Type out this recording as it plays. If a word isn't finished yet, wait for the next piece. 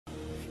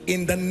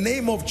in the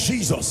name of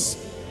Jesus,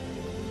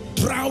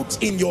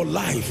 drought in your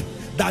life,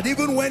 that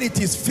even when it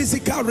is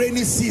physical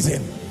rainy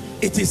season,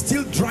 it is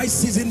still dry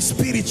season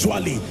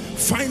spiritually,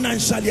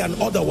 financially and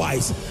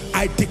otherwise.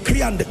 I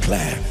decree and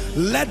declare,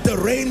 let the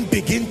rain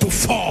begin to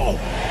fall.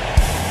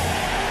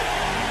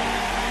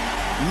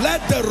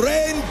 Let the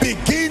rain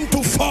begin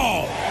to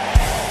fall.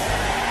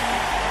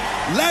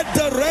 Let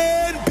the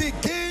rain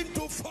begin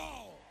to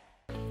fall.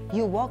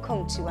 You're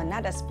welcome to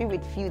another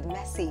spirit-filled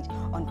message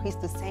on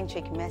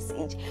Christocentric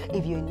Message.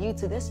 If you're new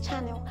to this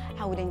channel,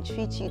 I would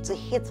entreat you to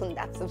hit on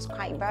that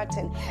subscribe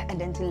button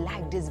and then to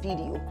like this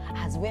video.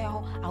 As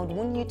well, I would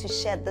want you to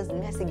share this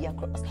message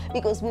across,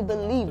 because we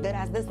believe that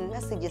as this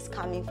message is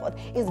coming forth,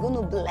 it's going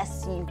to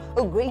bless you.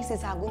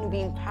 Graces are going to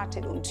be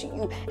imparted unto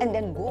you, and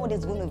then God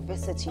is going to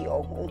visit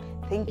your home.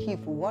 Thank you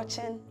for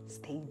watching.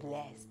 Stay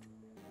blessed.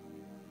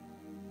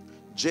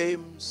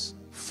 James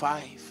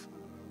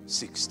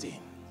 5:16.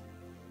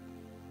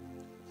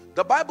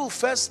 The Bible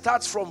first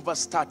starts from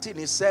verse 13.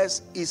 It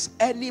says, is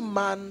any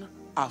man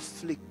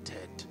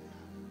afflicted?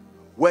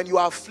 When you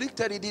are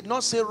afflicted, it did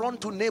not say run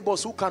to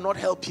neighbors who cannot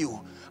help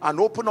you and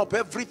open up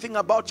everything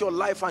about your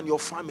life and your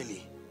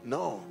family.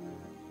 No.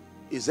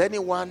 Is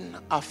anyone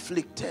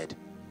afflicted?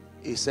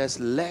 It says,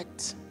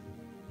 let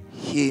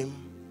him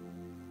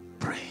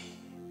pray.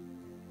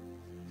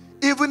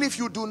 Even if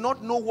you do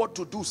not know what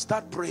to do,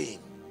 start praying.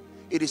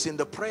 It is in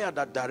the prayer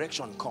that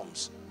direction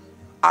comes.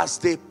 As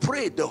they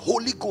prayed, the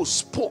Holy Ghost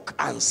spoke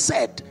and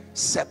said,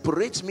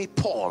 separate me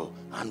Paul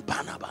and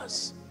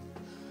Barnabas.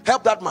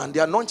 Help that man.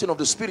 The anointing of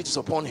the Spirit is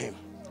upon him.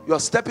 You are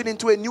stepping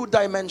into a new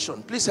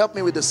dimension. Please help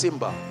me with the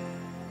symbol.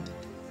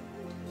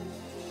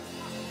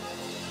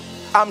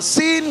 I'm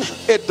seeing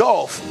a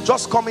dove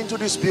just come into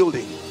this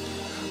building,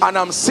 and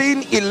I'm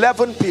seeing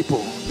 11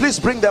 people. Please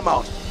bring them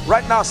out.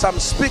 Right now as I'm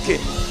speaking,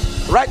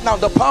 right now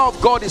the power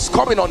of God is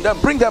coming on them.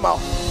 Bring them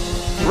out.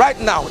 Right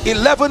now,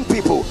 11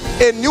 people,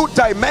 a new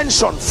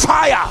dimension,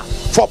 fire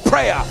for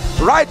prayer,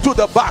 right to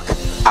the back,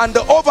 and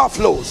the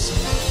overflows.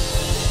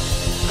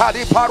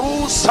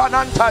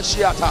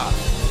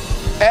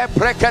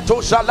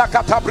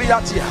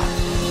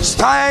 It's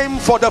time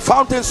for the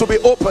fountains to be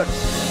open.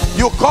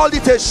 You called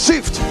it a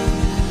shift.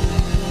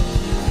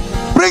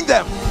 Bring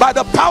them by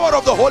the power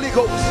of the Holy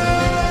Ghost.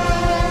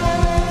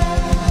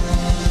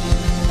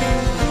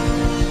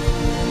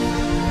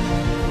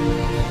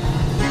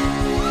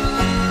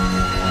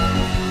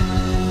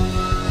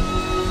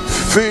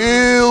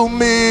 Fill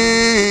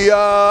me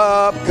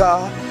up,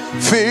 God.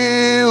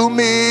 Fill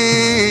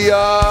me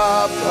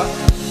up,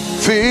 God.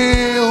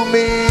 Fill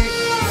me.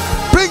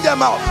 Bring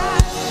them out.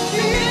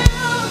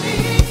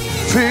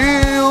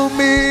 Fill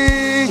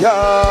me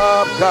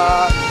up,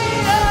 God.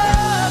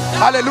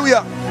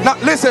 Hallelujah. Now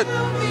listen,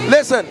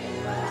 listen,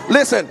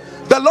 listen.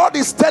 The Lord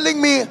is telling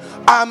me,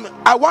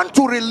 I want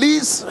to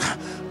release.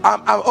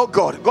 Oh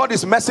God, God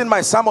is messing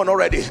my sermon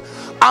already.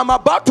 I'm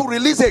about to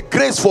release a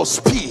grace for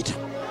speed.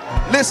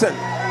 Listen,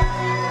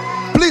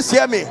 please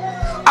hear me.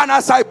 And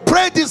as I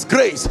pray this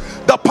grace,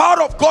 the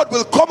power of God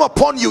will come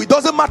upon you. It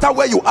doesn't matter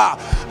where you are,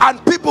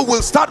 and people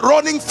will start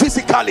running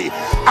physically.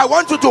 I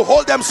want you to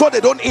hold them so they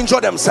don't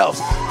injure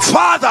themselves.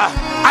 Father,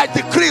 I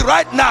decree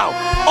right now,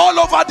 all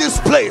over this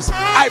place,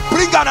 I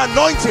bring an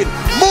anointing.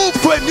 Move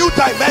to a new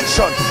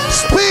dimension.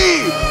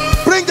 Speed.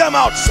 Bring them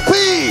out.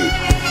 Speed.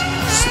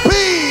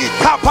 Speed.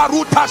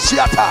 Kaparuta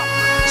shiata.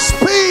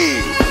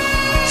 Speed.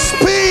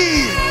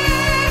 Speed.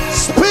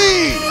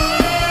 Speed.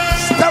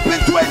 Step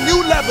into a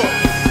new level.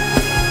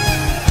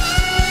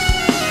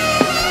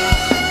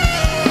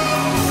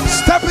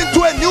 Step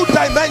into a new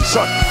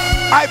dimension.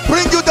 I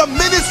bring you the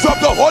ministry of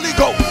the Holy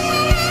Ghost.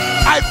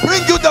 I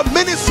bring you the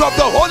ministry of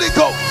the Holy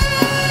Ghost.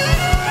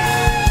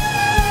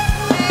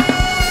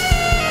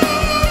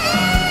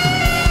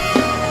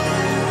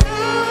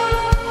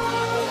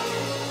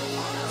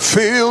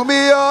 Fill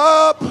me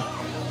up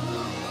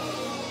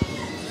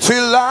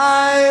till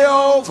I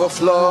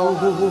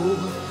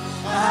overflow.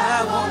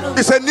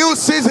 It's a new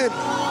season.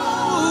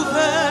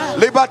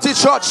 Liberty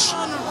Church,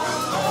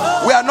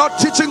 we are not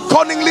teaching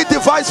cunningly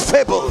devised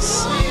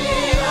fables.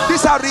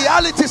 These are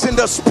realities in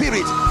the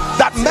spirit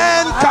that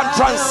man can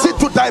transit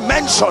to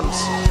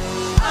dimensions.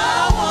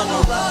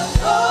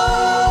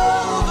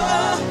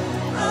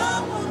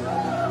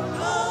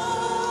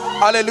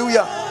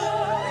 Hallelujah.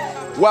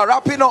 We are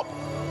wrapping up.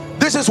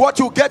 This is what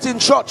you get in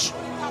church.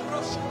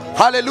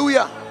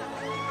 Hallelujah.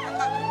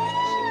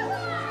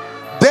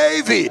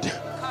 David.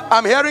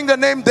 I'm hearing the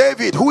name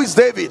David. Who is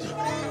David?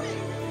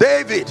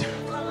 David.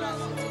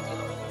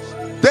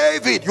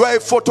 David, you are a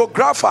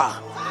photographer.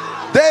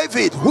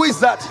 David, who is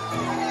that?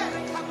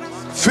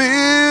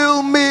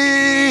 Fill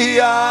me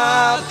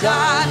up,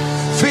 God.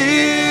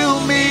 Fill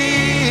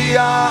me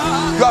up.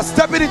 You are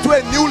stepping into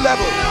a new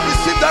level.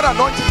 Receive that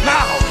anointing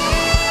now.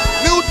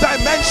 New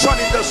dimension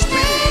in the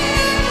spirit.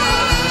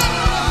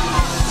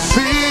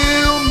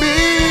 Fill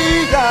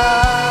me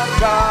up,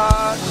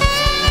 God.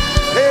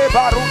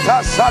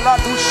 Baruta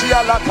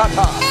saladushia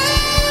lakata.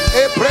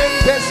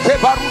 Ebrendes ke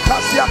baruta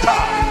siata.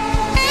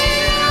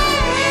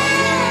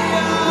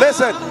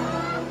 Listen,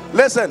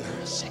 Listen,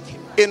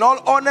 in all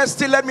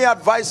honesty, let me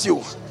advise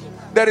you,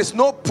 there is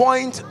no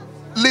point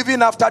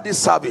living after this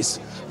service,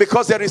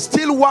 because there is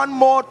still one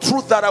more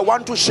truth that I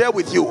want to share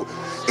with you.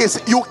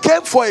 Is you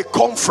came for a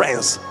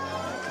conference.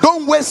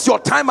 Don't waste your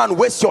time and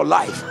waste your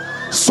life,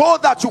 so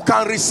that you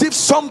can receive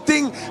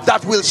something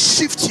that will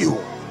shift you.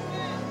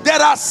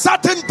 There are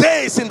certain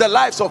days in the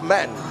lives of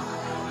men.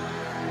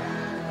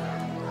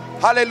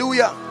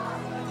 Hallelujah.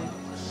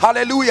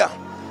 Hallelujah.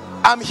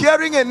 I'm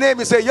hearing a name.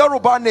 It's a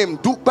Yoruba name,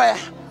 Dupe.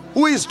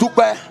 Who is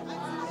Dupe?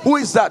 Who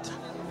is that?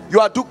 You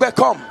are Dupe.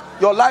 Come.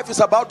 Your life is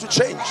about to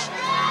change.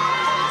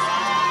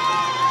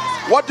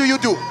 What do?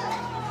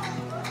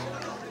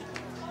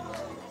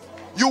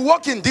 You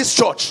work in this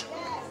church.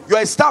 You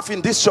are a staff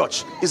in this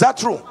church. Is that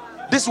true?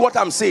 This is what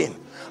I'm saying.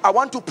 I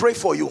want to pray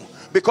for you,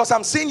 because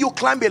I'm seeing you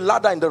climb a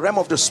ladder in the realm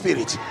of the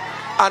spirit,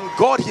 and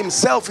God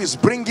himself is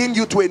bringing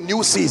you to a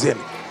new season.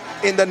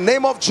 In the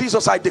name of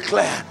Jesus, I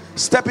declare,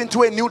 step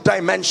into a new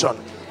dimension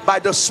by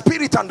the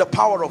Spirit and the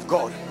power of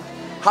God.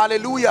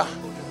 Hallelujah.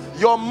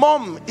 Your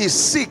mom is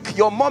sick.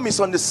 Your mom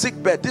is on the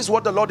sick bed. This is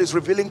what the Lord is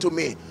revealing to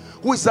me.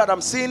 Who is that? I'm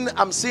seeing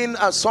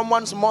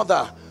someone's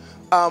mother.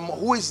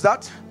 Who is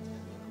that?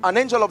 An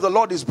angel of the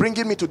Lord is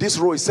bringing me to this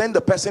row. He's saying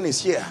the person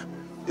is here.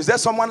 Is there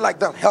someone like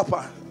that? Help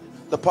her.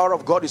 The power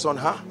of God is on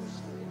her.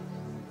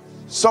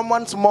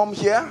 Someone's mom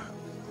here.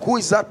 Who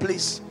is that,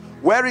 please?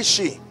 Where is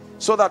she?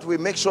 So that we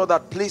make sure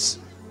that, please.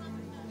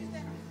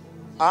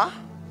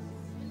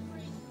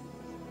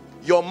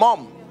 Your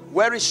mom,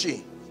 where is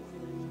she?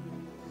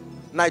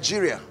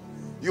 Nigeria.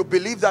 You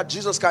believe that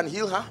Jesus can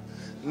heal her?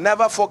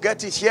 Never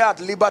forget it. Here at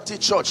Liberty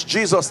Church,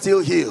 Jesus still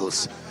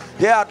heals.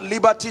 Here at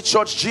Liberty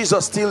Church,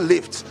 Jesus still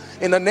lifts.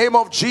 In the name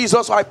of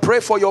Jesus, I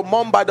pray for your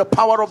mom by the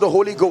power of the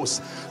Holy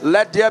Ghost.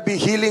 Let there be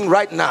healing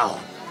right now.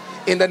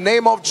 In the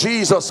name of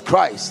Jesus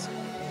Christ.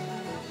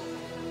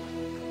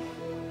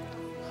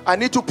 I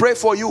need to pray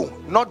for you,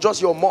 not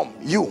just your mom.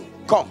 You,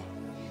 come.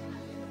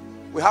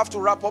 We have to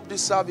wrap up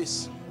this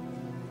service.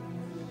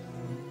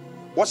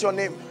 What's your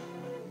name?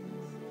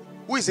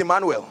 Who is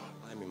Emmanuel?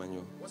 I'm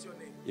Emmanuel. What's your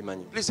name?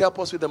 Emmanuel. Please help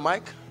us with the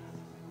mic.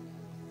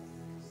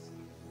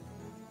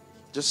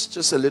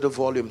 Just a little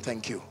volume,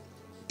 thank you.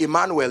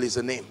 Emmanuel is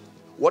the name.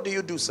 What do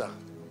you do, sir?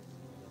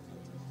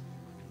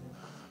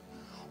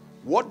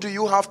 What do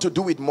you have to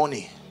do with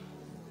money?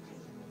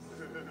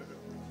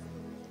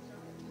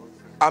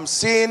 I'm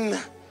seeing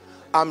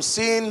a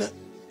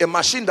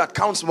machine that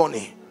counts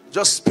money,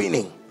 just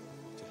spinning.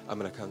 I'm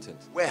an accountant.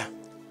 Where?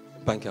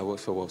 Bank. I work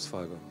for Wells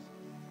Fargo.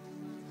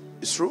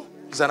 It's true?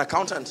 He's an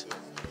accountant.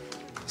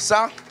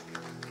 Sir,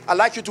 I'd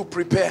like you to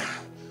prepare.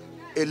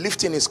 A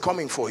lifting is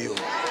coming for you.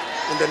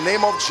 In the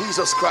name of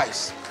Jesus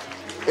Christ.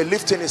 A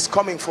lifting is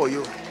coming for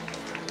you.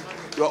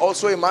 You're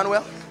also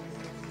Emmanuel.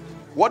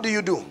 What do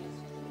you do?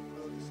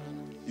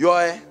 You're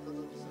a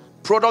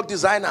product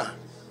designer.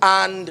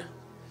 And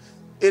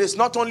it is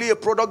not only a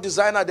product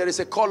designer, there is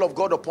a call of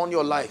God upon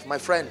your life, my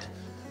friend.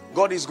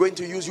 God is going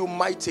to use you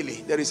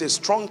mightily. There is a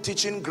strong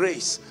teaching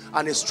grace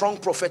and a strong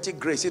prophetic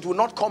grace. It will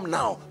not come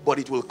now, but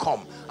it will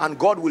come. And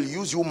God will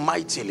use you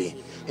mightily.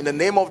 In the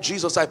name of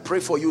Jesus, I pray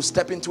for you.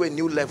 Step into a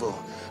new level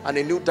and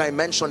a new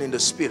dimension in the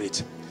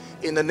spirit.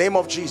 In the name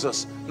of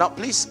Jesus. Now,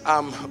 please,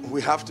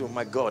 we have to,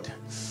 my God.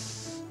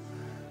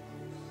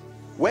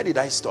 Where did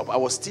I stop? I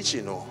was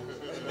teaching. Oh.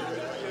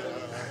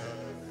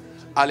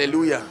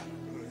 Hallelujah.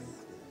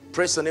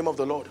 Praise the name of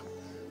the Lord.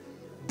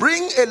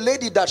 Bring a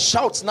lady that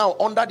shouts now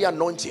under the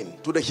anointing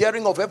to the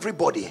hearing of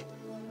everybody.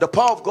 The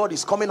power of God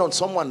is coming on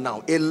someone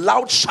now. A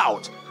loud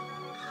shout.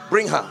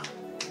 Bring her.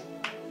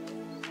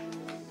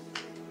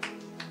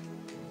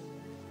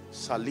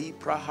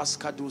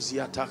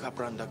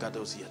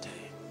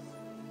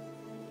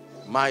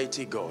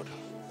 Mighty God.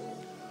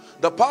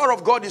 The power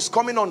of God is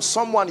coming on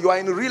someone. You are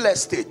in real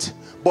estate,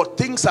 but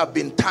things have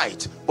been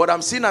tight. But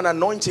I'm seeing an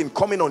anointing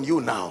coming on you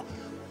now.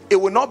 It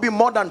will not be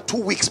more than 2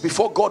 weeks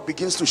before God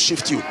begins to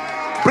shift you.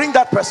 Bring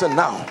that person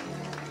now.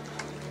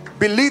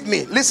 Believe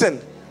me. Listen.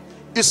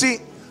 You see,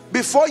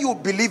 before you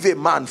believe a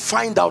man,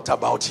 find out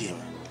about him.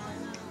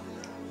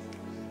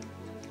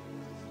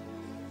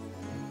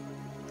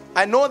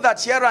 I know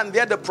that here and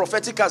there the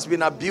prophetic has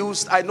been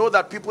abused. I know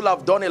that people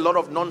have done a lot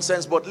of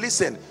nonsense. But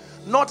listen,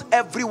 not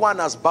everyone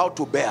has bowed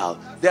to Baal.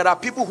 There are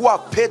people who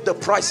have paid the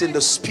price in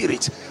the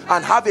spirit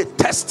and have a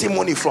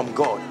testimony from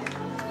God.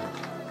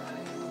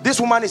 This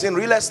woman is in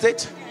real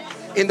estate.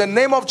 In the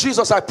name of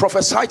Jesus, I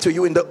prophesy to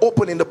you in the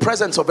open, in the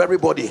presence of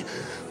everybody.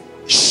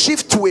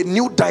 Shift to a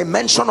new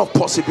dimension of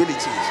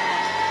possibilities.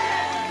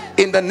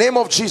 In the name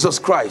of Jesus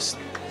Christ.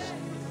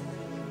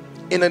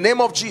 In the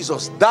name of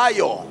Jesus.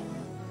 Dayo.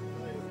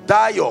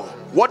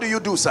 What do you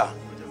do, sir?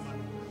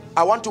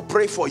 I want to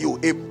pray for you.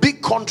 A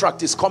big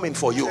contract is coming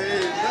for you.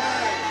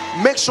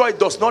 Make sure it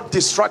does not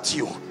distract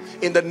you.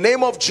 In the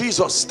name of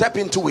Jesus, step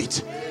into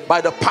it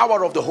by the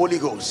power of the Holy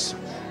Ghost.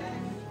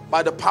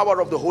 By the power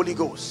of the Holy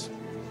Ghost.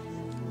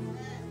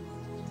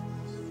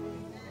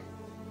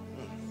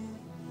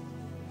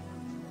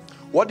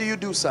 What do you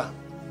do, sir?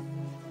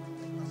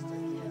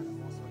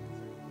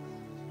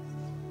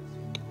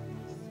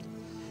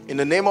 In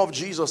the name of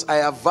Jesus,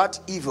 I avert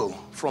evil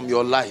from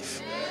your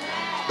life.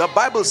 The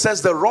Bible says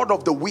the rod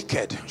of the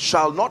wicked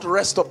shall not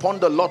rest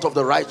upon the lot of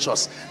the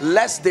righteous,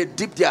 lest they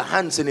dip their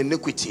hands in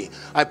iniquity.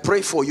 I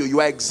pray for you. You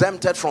are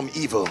exempted from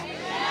evil.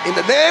 In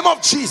the name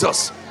of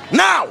Jesus.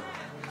 Now,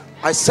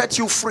 I set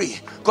you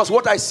free. Because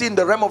what I see in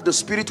the realm of the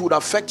spirit would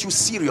affect you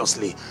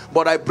seriously.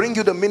 But I bring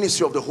you the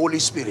ministry of the Holy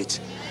Spirit.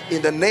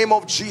 In the name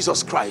of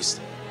Jesus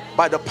Christ.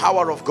 By the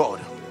power of God.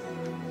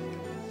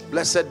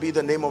 Blessed be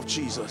the name of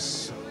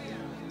Jesus.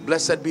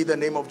 Blessed be the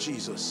name of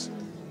Jesus.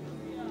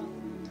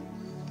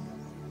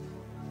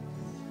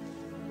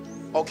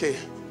 Okay.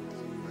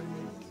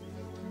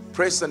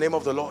 Praise the name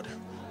of the Lord.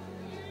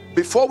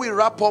 Before we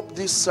wrap up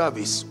this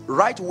service,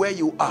 right where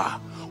you are,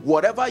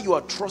 whatever you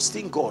are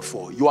trusting God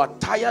for, you are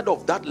tired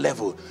of that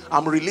level.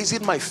 I'm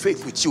releasing my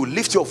faith with you.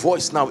 Lift your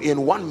voice now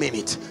in 1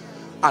 minute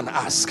and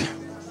ask.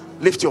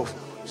 Lift your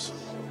voice.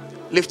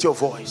 Lift your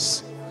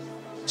voice.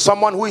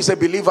 Someone who is a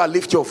believer,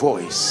 lift your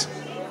voice.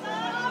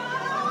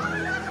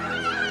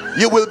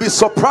 You will be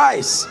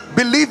surprised.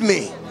 Believe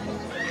me.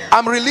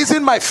 I'm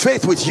releasing my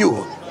faith with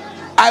you.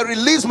 I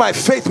release my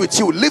faith with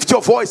you. Lift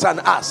your voice and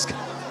ask.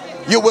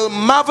 You will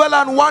marvel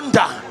and wonder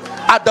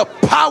at the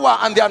power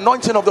and the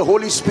anointing of the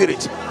Holy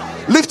Spirit.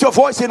 Lift your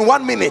voice in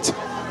 1 minute.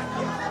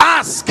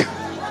 Ask.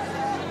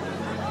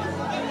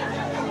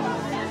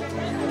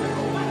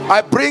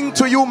 I bring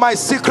to you my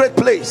secret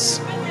place.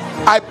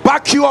 I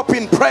back you up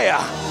in prayer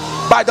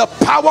by the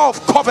power of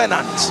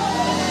covenant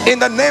in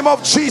the name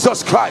of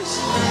Jesus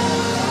Christ.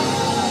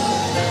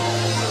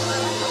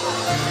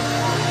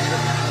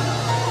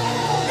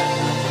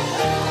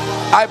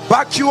 I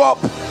back you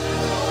up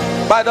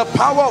by the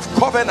power of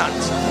covenant,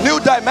 new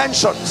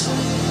dimensions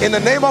in the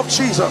name of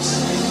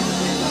Jesus.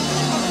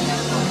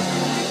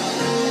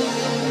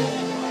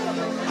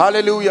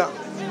 Hallelujah.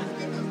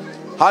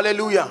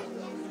 Hallelujah.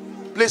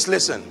 Please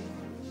listen.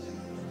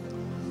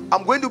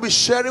 I'm going to be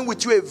sharing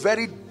with you a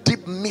very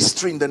deep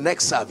mystery in the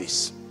next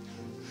service.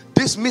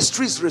 This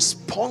mystery is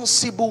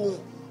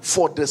responsible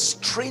for the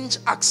strange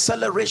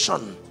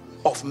acceleration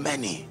of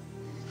many.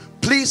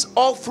 Please,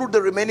 all through the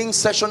remaining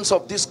sessions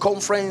of this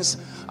conference,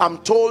 I'm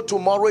told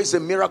tomorrow is a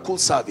miracle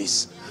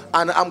service.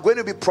 And I'm going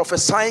to be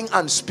prophesying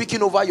and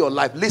speaking over your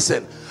life.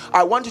 Listen,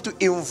 I want you to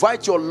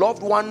invite your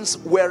loved ones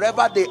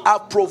wherever they are,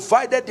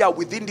 provided they are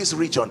within this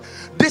region.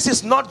 This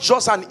is not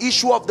just an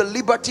issue of the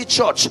Liberty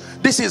Church.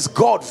 This is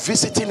God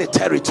visiting a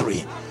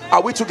territory.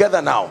 Are we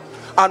together now?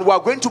 And we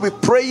are going to be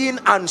praying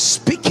and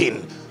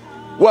speaking.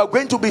 We are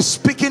going to be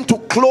speaking to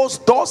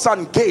closed doors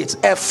and gates,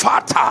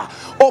 ephata,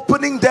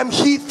 opening them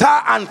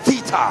hither and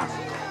thither.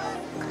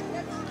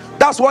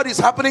 That's what is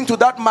happening to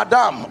that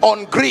madam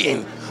on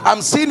green.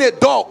 I'm seeing a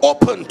door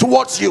open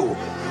towards you.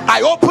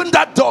 I open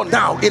that door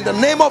now in the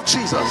name of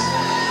Jesus.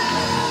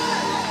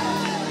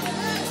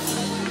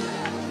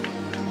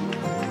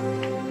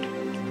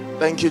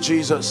 Thank you,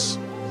 Jesus.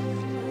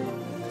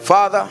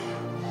 Father,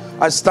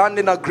 I stand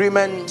in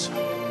agreement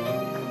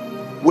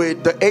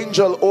with the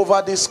angel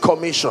over this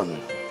commission.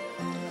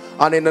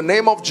 And in the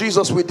name of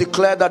Jesus, we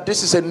declare that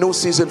this is a new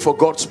season for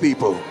God's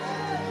people.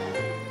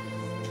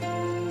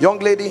 Young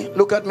lady,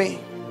 look at me.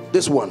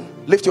 This one.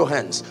 Lift your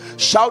hands.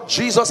 Shout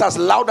Jesus as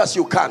loud as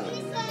you can.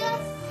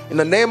 In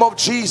the name of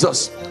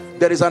Jesus,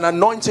 there is an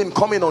anointing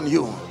coming on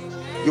you.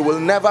 You will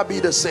never be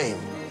the same.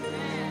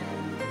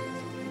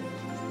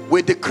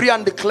 We decree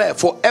and declare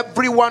for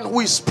everyone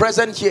who is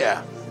present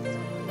here,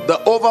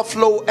 the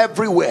overflow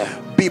everywhere.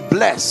 Be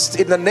blessed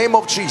in the name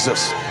of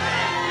Jesus.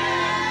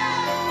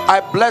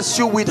 I bless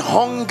you with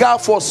hunger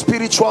for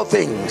spiritual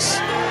things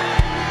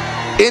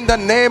in the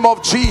name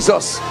of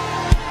Jesus.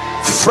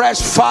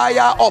 Fresh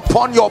fire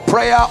upon your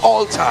prayer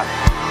altar,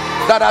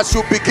 that as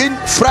you begin,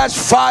 fresh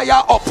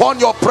fire upon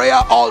your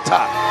prayer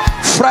altar,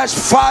 fresh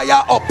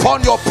fire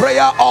upon your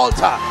prayer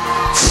altar,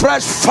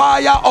 fresh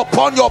fire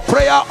upon your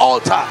prayer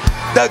altar.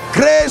 The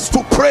grace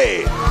to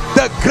pray,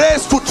 the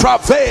grace to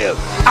travail.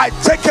 I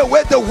take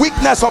away the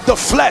weakness of the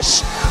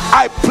flesh.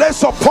 I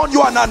place upon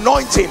you an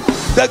anointing,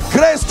 the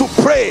grace to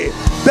pray,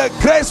 the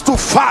grace to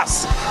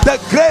fast, the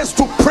grace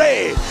to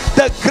pray,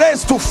 the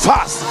grace to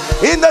fast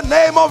in the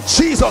name of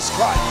Jesus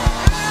Christ.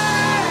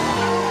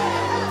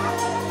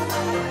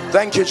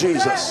 Thank you,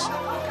 Jesus.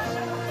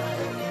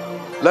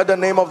 Let the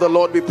name of the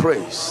Lord be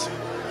praised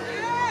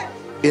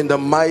in the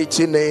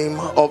mighty name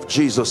of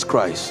Jesus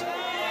Christ.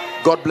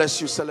 God bless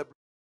you. Celebrate.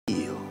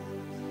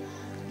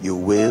 You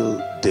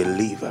will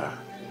deliver.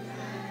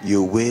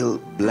 You will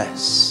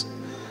bless.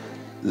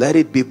 Let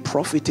it be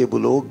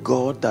profitable, O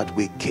God, that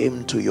we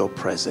came to your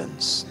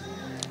presence.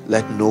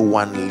 Let no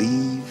one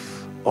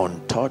leave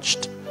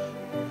untouched.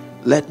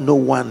 Let no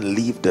one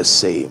leave the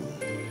same.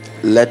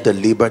 Let the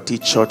Liberty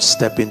Church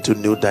step into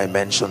new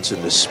dimensions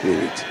in the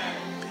Spirit.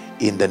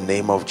 In the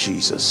name of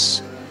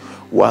Jesus.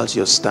 Whilst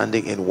you're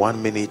standing, in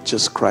 1 minute,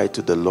 just cry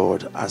to the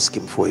Lord. Ask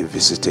him for a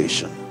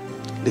visitation.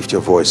 Lift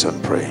your voice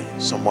and pray.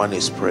 Someone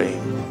is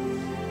praying.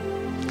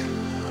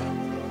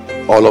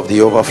 All of the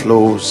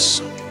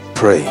overflows,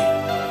 pray.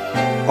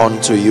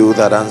 Unto you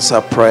that answer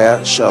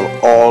prayer shall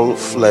all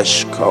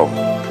flesh come.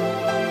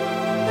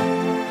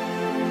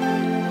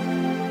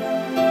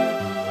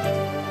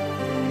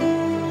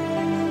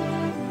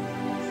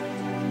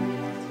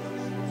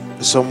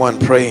 Someone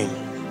praying.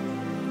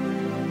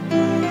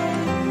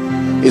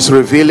 It's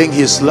revealing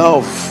his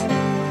love.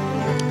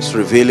 It's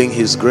revealing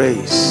his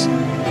grace.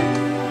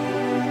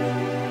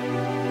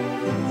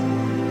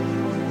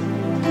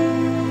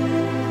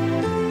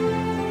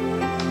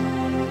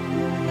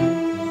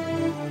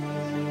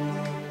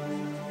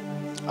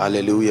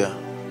 Hallelujah.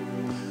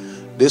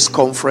 This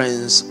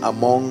conference,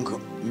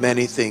 among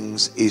many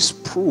things, is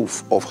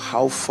proof of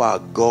how far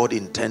God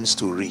intends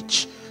to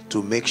reach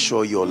to make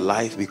sure your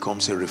life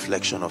becomes a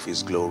reflection of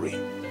his glory.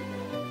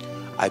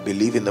 I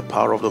believe in the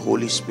power of the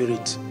Holy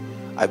Spirit.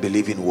 I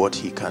believe in what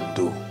he can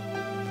do.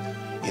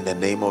 In the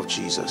name of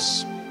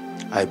Jesus,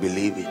 I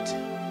believe it.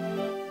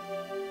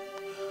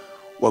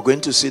 We're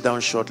going to sit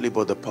down shortly,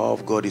 but the power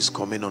of God is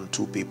coming on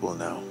two people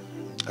now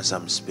as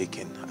I'm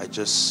speaking. I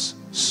just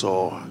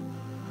saw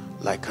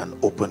like an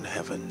open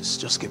heavens.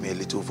 Just give me a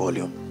little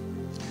volume.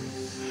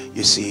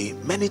 You see,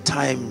 many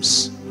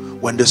times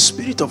when the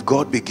Spirit of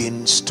God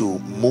begins to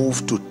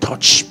move to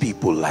touch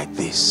people like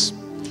this,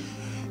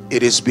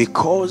 it is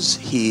because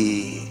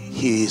he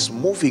is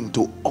moving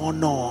to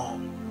honor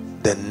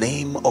the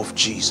name of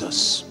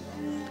Jesus.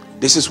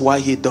 This is why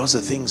he does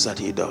the things that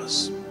he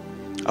does.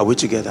 Are we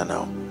together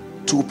now?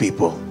 Two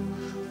people.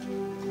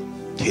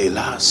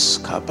 Kelas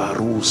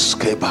kabarus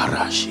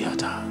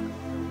kebarashiata.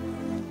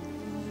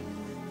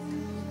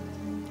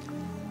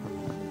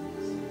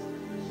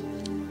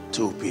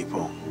 Two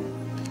people.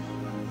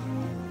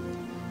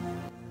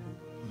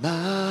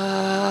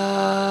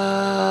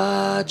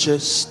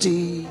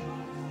 Majesty,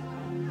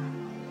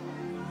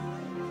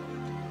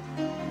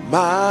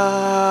 majesty,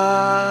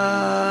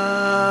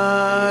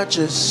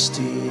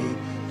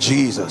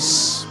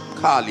 Jesus,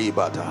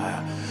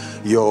 Kalibata.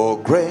 Your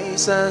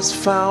grace has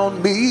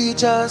found me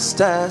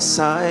just as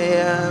I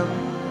am,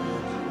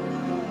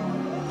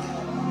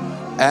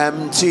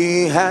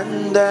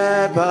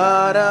 empty-handed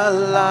but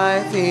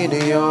alive in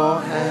your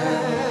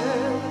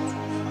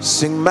hand.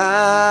 Sing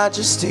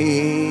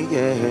majesty,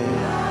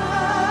 yeah.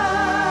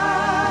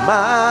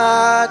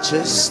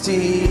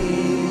 Majesty,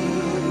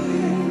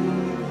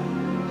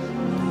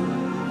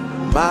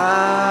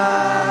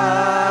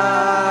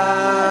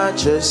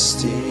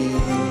 majesty.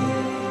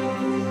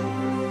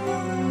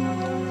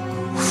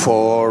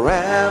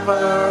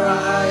 Forever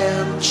I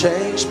am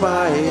changed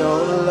by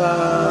your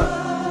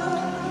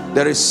love.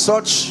 There is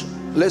such,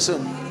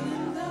 listen,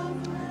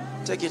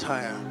 take it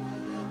higher.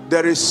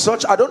 There is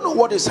such, I don't know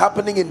what is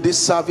happening in this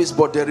service,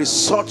 but there is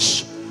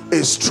such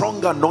a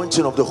strong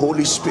anointing of the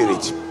Holy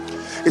Spirit.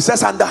 It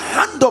says, and the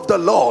hand of the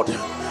Lord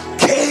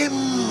came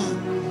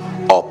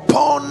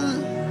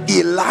upon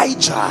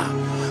Elijah,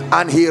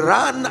 and he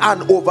ran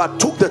and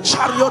overtook the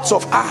chariots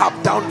of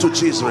Ahab down to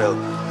Jezreel.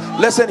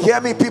 Listen, hear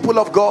me, people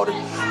of God.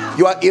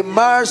 You are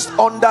immersed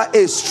under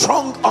a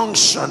strong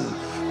unction.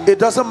 It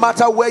doesn't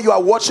matter where you are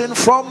watching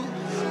from.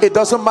 It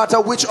doesn't matter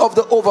which of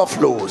the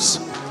overflows.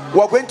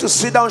 We're going to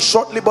sit down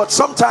shortly, but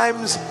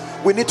sometimes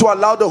we need to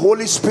allow the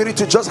Holy Spirit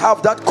to just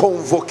have that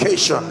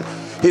convocation.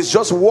 He's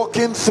just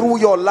walking through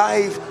your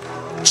life,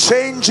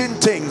 changing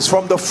things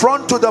from the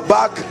front to the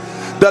back,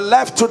 the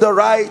left to the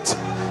right.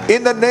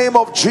 In the name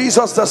of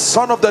Jesus, the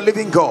Son of the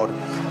living God,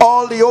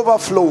 all the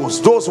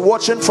overflows, those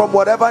watching from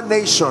whatever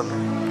nation,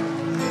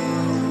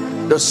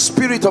 the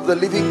Spirit of the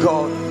living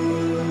God,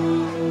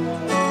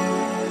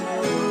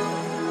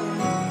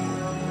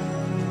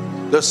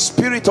 the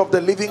Spirit of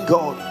the living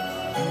God,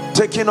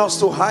 taking us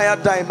to higher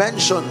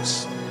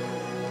dimensions.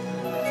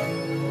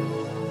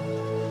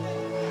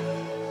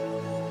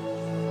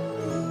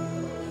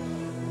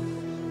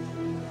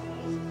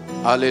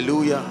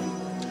 Hallelujah.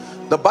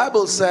 The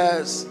Bible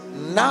says,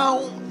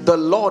 now the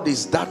Lord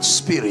is that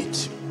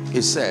Spirit.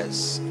 It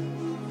says,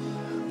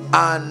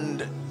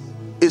 and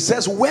it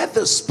says, where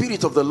the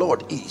Spirit of the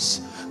Lord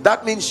is.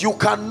 That means you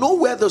can know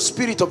where the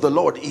Spirit of the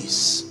Lord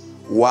is.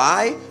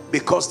 Why?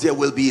 Because there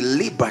will be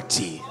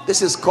liberty.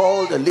 This is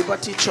called a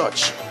Liberty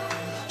Church.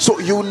 So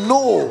you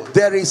know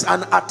there is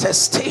an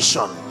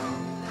attestation.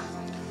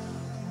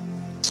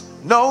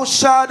 No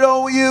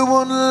shadow you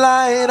won't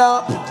light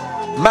up,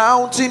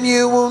 mountain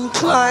you won't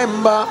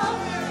climb up,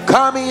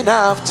 coming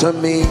after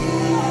me.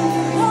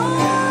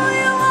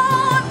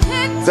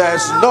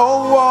 There's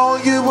no wall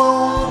you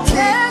won't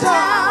kick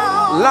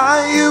down,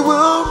 lie you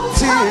won't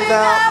tear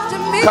down,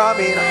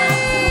 coming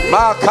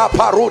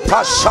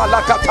Makaparuta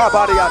Shalakata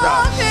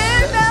Bariada.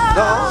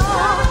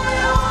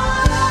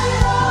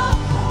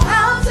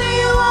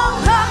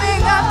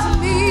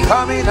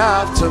 Coming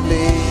after me.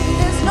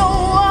 There's no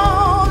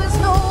wall, there's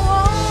no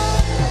wall.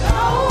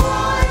 No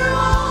wall you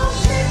won't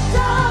kick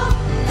down,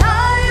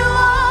 now you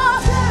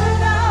won't tear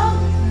down,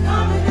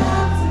 coming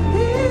after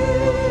me.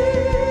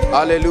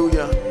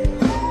 Hallelujah.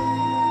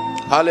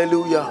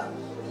 Hallelujah.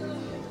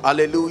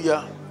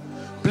 Hallelujah.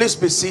 Please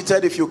be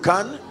seated if you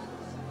can.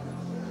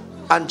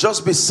 And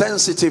just be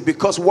sensitive,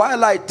 because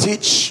while I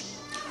teach,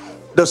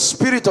 the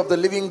Spirit of the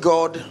living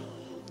God,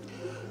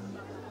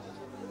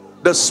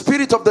 the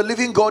Spirit of the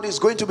living God is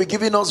going to be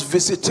giving us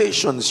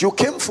visitations. You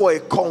came for a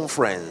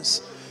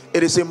conference.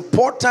 It is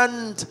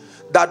important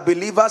that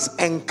believers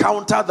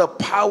encounter the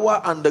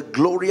power and the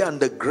glory and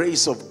the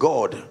grace of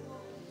God,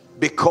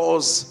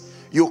 because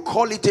you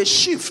call it a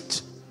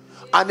shift.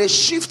 And a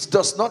shift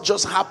does not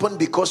just happen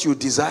because you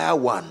desire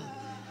one.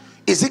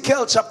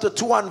 Ezekiel chapter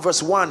 2 and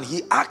verse 1,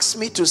 he asked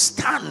me to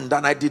stand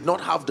and I did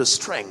not have the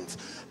strength.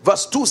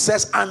 Verse 2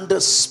 says, and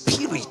the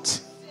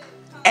Spirit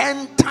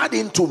entered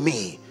into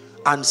me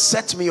and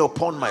set me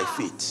upon my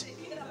feet.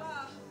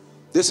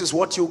 This is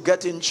what you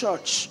get in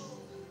church.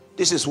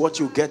 This is what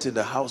you get in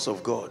the house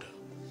of God.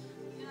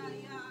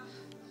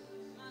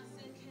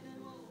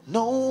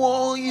 No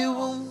wall you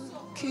won't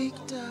kick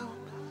down,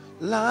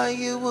 lie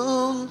you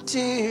won't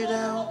tear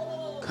down,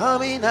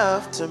 coming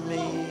after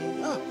me.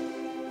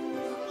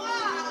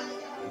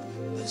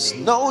 There's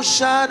no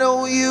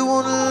shadow you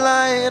won't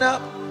light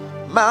up,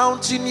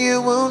 mountain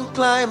you won't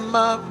climb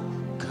up,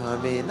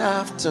 coming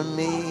after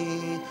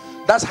me.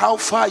 That's how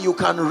far you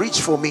can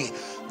reach for me.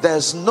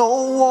 There's no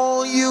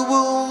wall you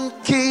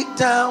won't kick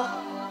down.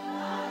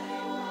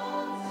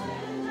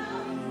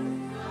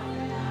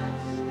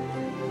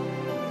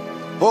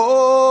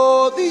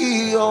 Oh,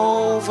 the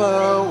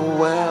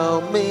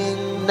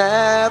overwhelming,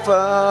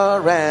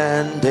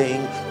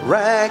 never-ending,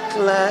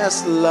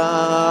 reckless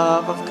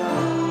love of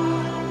God.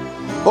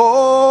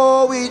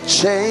 Oh, it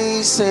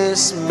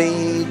chases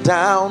me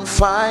down,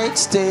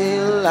 fights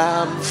till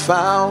I'm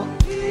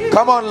found.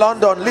 Come on,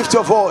 London, lift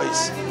your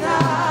voice.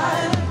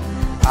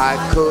 I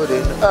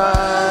couldn't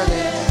earn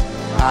it,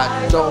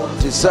 I don't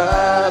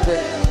deserve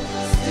it.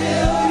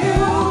 Still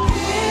you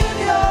give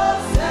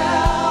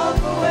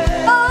yourself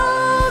away.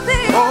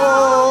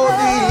 Oh,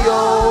 the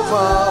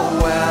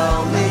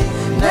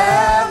overwhelming,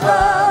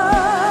 never.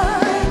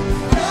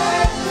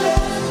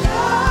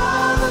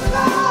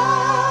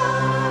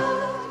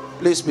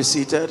 Please be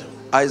seated.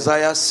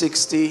 Isaiah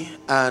 60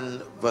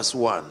 and verse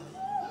 1.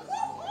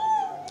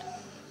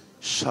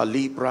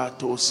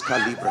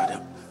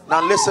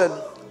 Now listen,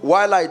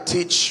 while I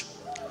teach,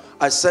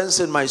 I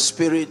sense in my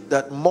spirit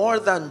that more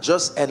than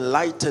just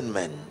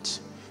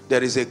enlightenment,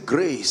 there is a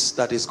grace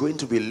that is going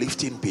to be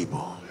lifting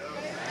people.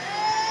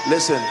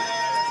 Listen,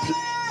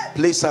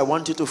 please, I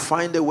want you to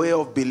find a way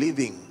of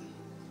believing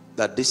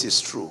that this is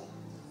true.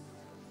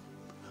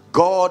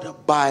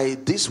 God, by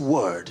this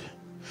word,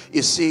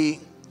 you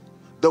see,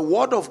 the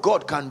word of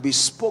God can be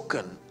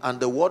spoken and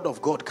the word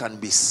of God can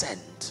be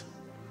sent.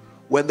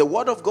 When the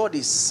word of God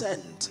is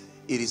sent,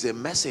 it is a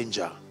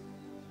messenger,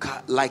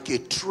 like a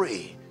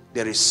tray.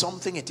 There is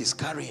something it is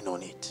carrying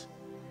on it.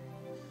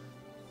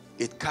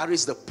 It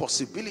carries the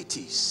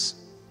possibilities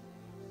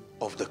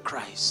of the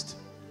Christ.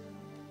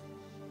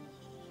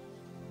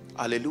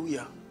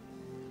 Hallelujah.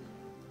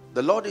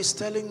 The Lord is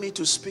telling me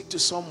to speak to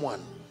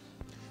someone.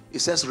 He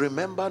says,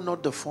 remember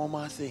not the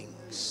former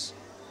things.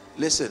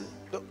 Listen,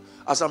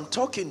 as I'm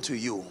talking to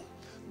you,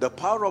 the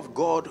power of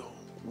God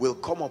will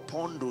come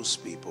upon those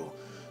people.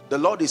 The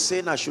Lord is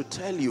saying, I should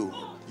tell you,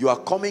 you are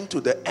coming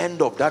to the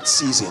end of that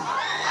season.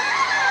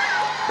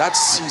 That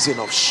season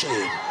of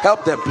shame.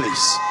 Help them,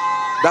 please.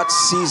 That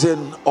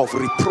season of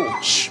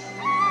reproach.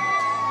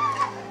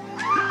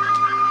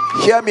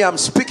 Hear me, I'm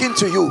speaking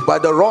to you by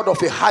the rod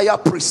of a higher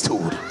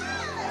priesthood,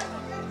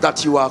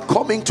 that you are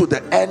coming to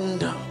the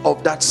end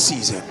of that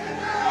season.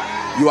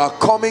 You are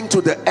coming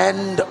to the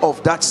end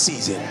of that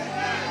season.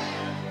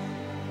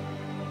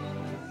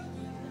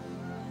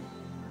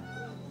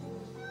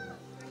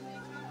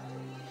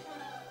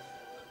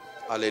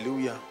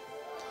 Hallelujah.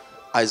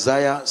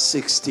 Isaiah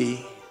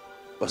 60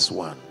 verse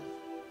 1.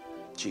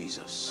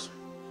 Jesus.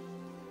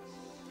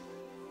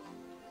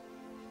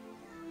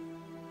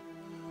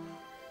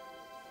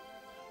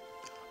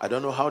 I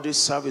don't know how this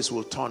service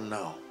will turn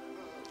now.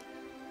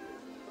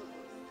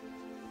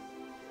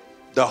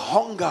 The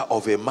hunger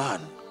of a man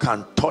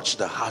can touch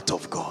the heart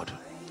of God.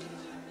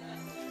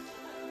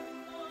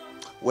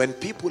 When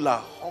people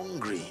are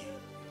hungry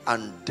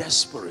and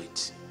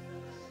desperate,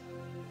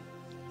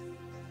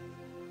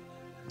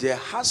 there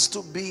has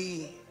to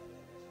be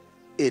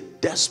a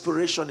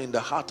desperation in the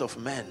heart of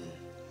men.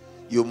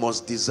 You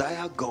must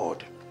desire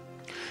God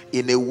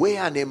in a way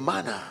and a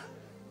manner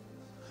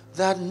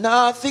that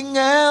nothing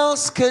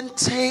else can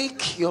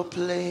take your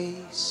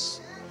place.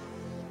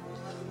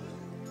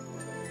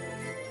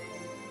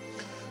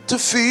 To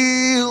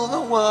feel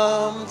the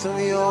warmth of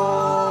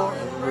your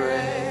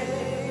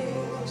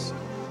embrace.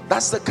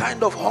 That's the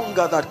kind of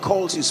hunger that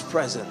calls his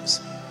presence.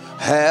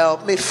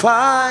 Help me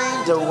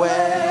find a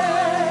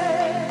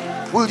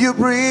way. Will you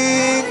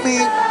bring me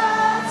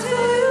back to you?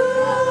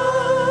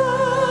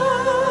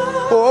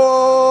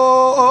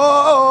 Oh,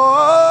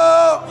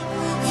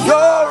 you're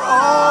all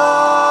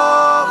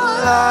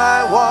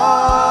I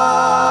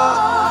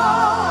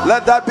want.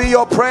 Let that be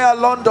your prayer,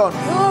 London.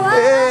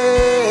 Hey.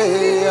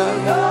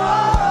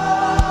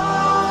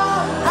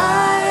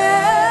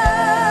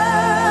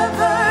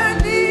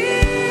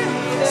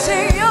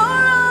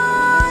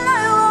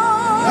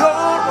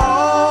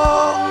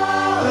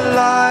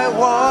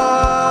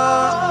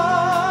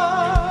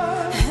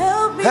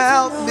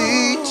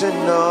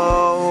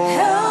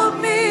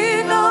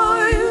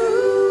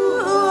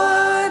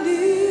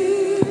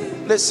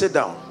 Let's sit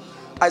down.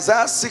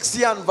 Isaiah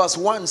 60 and verse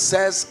 1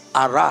 says,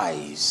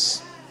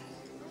 arise.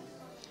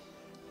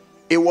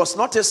 It was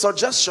not a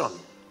suggestion.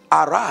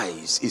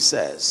 Arise, it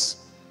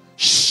says,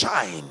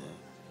 shine,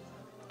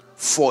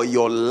 for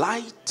your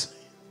light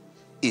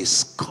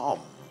is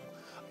come,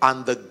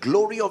 and the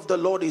glory of the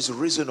Lord is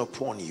risen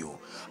upon you.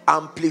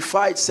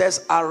 Amplified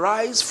says,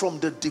 arise from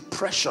the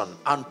depression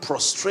and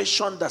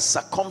prostration that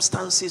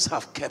circumstances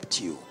have kept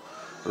you.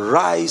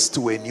 Rise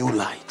to a new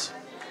light.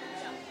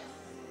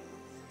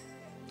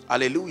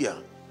 Hallelujah.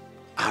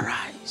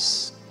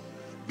 Arise,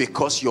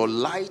 because your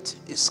light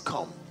is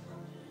come.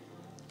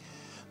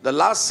 The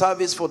last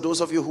service, for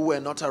those of you who were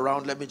not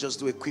around, let me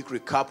just do a quick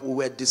recap. We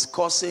were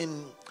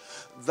discussing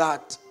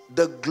that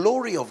the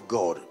glory of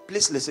God,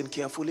 please listen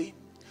carefully,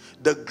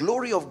 the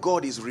glory of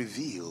God is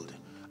revealed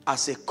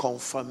as a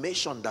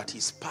confirmation that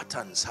his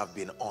patterns have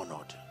been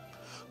honored.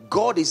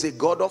 God is a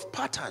God of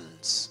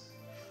patterns.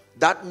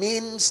 That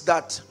means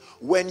that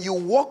when you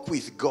walk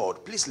with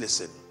God, please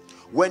listen,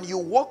 when you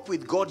walk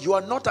with God, you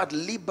are not at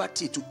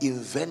liberty to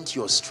invent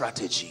your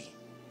strategy.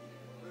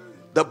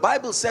 The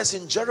Bible says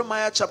in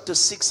Jeremiah chapter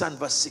 6 and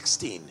verse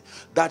 16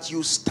 that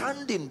you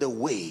stand in the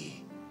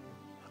way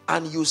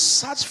and you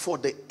search for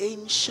the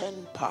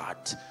ancient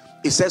path.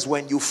 It says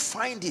when you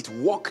find it,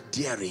 walk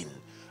therein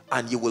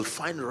and you will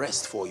find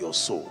rest for your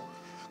soul.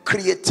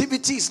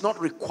 Creativity is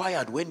not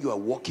required when you are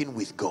walking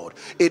with God.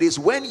 It is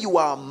when you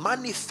are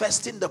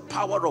manifesting the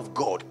power of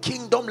God,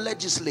 kingdom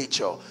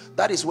legislature,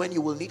 that is when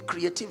you will need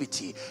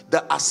creativity.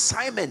 The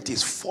assignment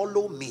is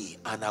follow me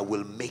and I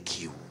will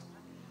make you.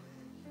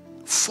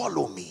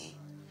 Follow me.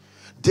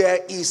 There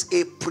is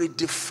a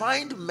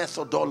predefined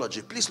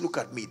methodology. Please look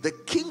at me. The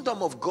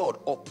kingdom of God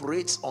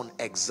operates on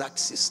exact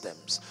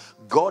systems.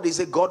 God is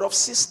a God of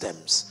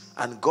systems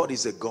and God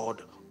is a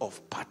God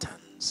of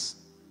patterns.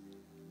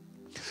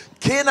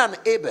 Cain and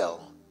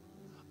Abel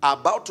are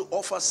about to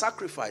offer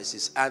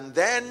sacrifices, and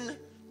then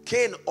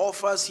Cain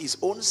offers his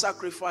own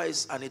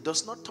sacrifice and it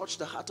does not touch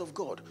the heart of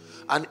God.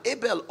 And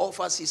Abel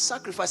offers his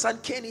sacrifice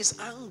and Cain is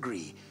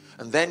angry.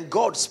 And then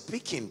God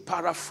speaking,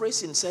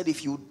 paraphrasing, said,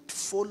 if you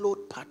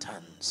followed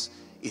patterns,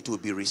 it will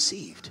be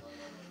received.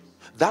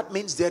 That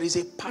means there is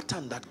a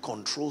pattern that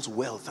controls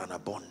wealth and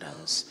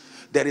abundance.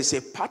 There is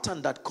a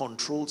pattern that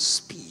controls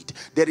speed.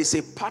 There is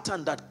a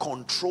pattern that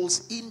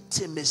controls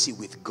intimacy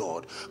with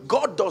God.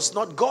 God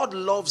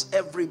loves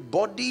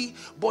everybody,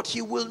 but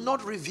he will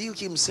not reveal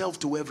himself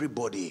to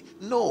everybody.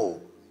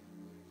 No.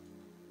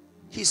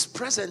 His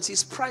presence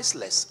is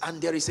priceless,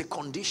 and there is a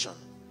condition.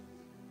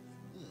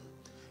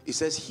 It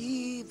says,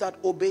 he that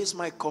obeys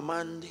my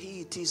command,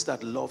 he it is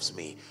that loves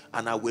me,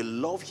 and I will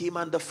love him,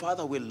 and the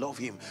Father will love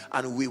him,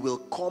 and we will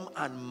come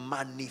and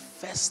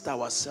manifest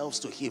ourselves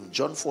to him.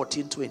 John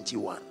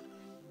 14:21.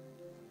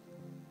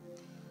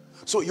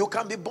 So you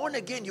can be born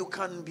again, you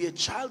can be a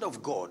child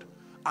of God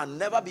and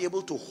never be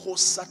able to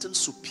host certain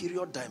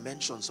superior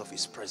dimensions of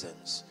his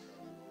presence.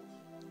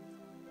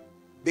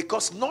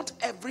 Because not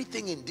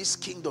everything in this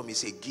kingdom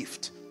is a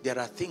gift. There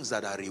are things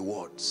that are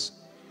rewards.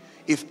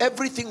 If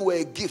everything were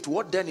a gift,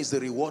 what then is the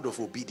reward of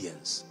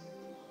obedience?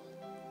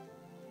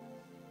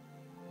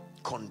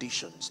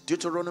 Conditions.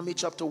 Deuteronomy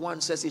chapter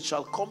 1 says, it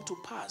shall come to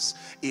pass,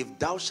 if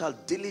thou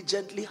shalt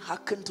diligently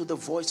hearken to the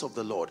voice of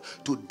the Lord,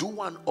 to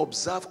do and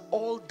observe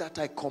all that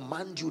I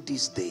command you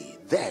this day,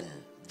 then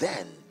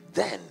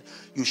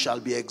you shall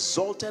be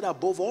exalted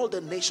above all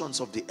the nations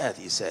of the earth,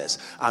 he says,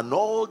 and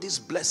all these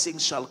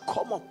blessings shall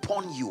come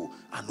upon you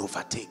and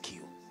overtake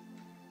you.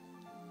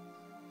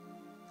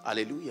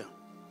 Hallelujah.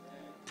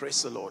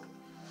 Praise the Lord.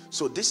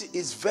 So this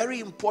is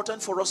very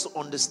important for us to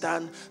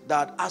understand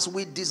that as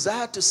we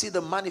desire to see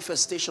the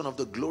manifestation of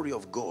the glory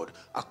of God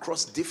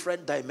across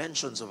different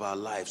dimensions of our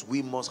lives,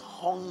 we must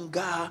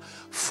hunger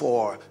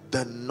for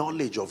the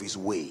knowledge of his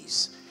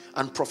ways.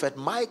 And Prophet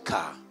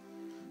Micah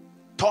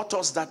taught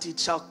us that it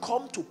shall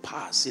come to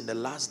pass in the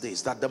last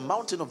days that the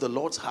mountain of the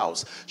Lord's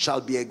house shall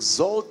be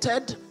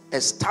exalted,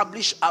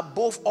 established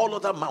above all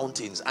other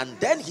mountains. And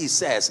then he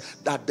says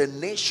that the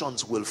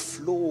nations will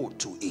flow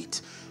to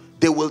it.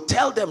 They will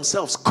tell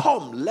themselves,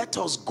 come, let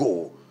us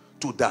go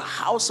to the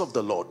house of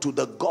the Lord, to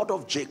the God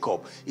of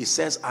Jacob. He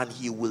says, and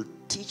he will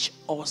teach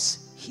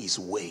us his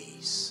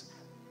ways.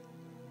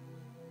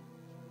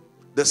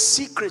 The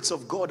secrets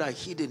of God are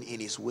hidden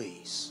in his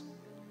ways.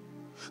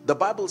 The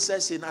Bible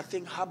says in, I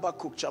think,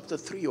 Habakkuk chapter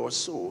 3 or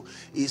so,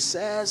 it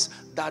says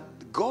that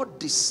God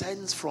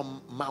descends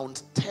from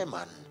Mount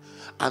Teman.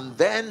 And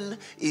then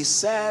it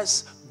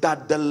says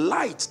that the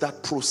light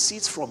that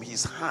proceeds from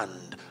his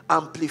hand,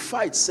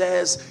 Amplified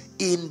says,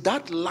 in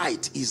that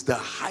light is the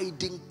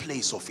hiding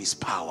place of his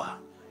power.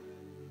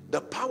 The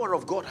power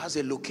of God has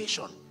a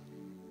location.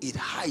 It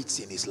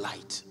hides in his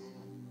light.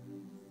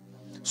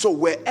 So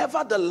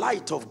wherever the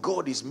light of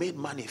God is made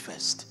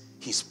manifest,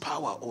 his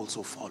power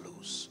also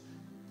follows.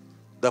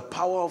 The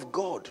power of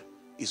God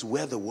is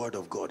where the word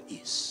of God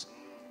is.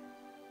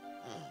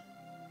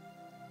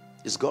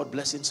 Is God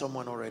blessing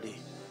someone already?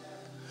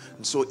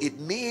 And so it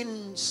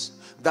means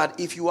that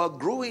if you are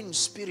growing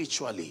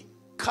spiritually,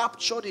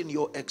 captured in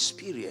your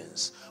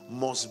experience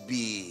must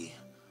be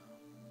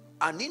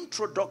an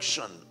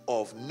introduction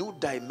of new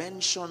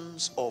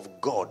dimensions of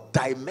God,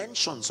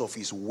 dimensions of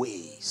his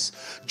ways.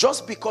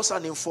 Just because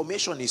an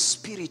information is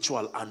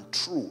spiritual and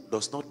true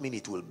does not mean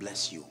it will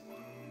bless you.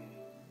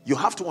 You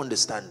have to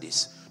understand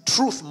this.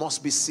 Truth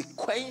must be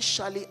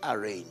sequentially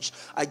arranged.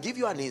 I give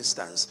you an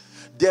instance.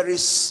 There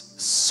is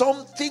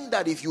something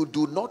that if you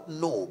do not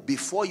know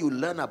before you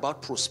learn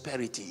about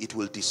prosperity, it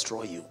will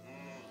destroy you.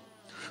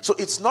 So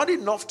it's not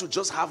enough to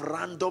just have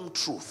random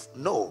truth.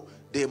 No,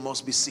 they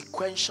must be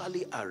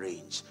sequentially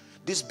arranged.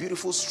 This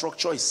beautiful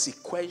structure is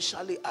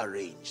sequentially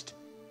arranged.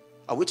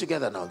 Are we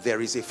together now? There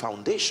is a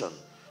foundation.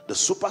 The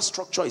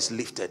superstructure is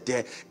lifted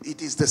there.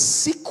 It is the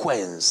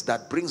sequence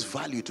that brings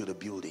value to the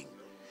building.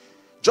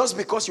 Just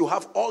because you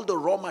have all the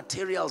raw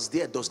materials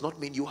there does not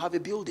mean you have a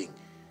building.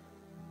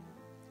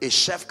 A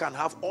chef can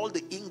have all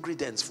the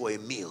ingredients for a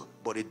meal,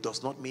 but it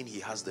does not mean he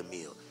has the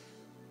meal.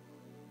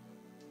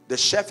 The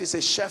chef is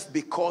a chef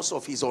because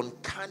of his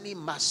uncanny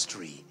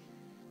mastery,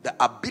 the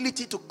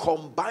ability to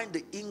combine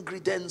the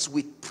ingredients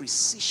with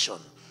precision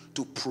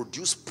to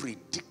produce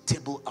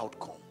predictable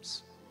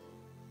outcomes.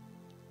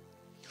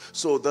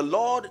 So the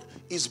Lord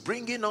is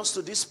bringing us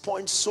to this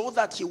point so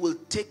that he will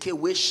take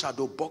away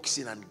shadow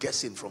boxing and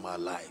guessing from our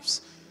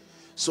lives,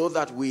 so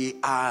that we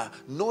are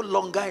no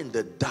longer in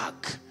the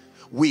dark.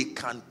 We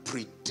can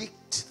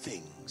predict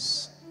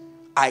things.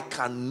 I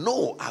can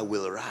know I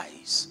will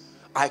rise.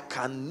 I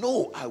can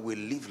know I will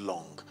live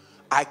long.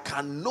 I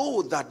can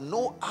know that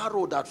no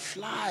arrow that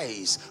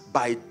flies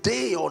by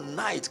day or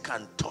night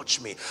can touch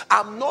me.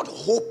 I'm not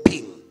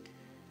hoping.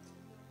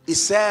 It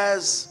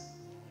says,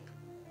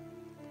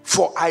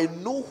 for I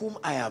know whom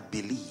I have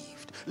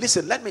believed.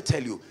 Listen, let me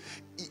tell you,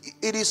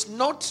 it is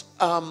not,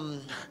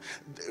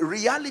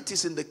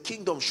 realities in the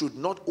kingdom should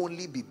not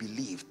only be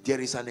believed. There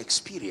is an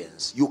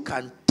experience. You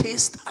can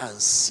taste and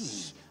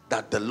see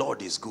that the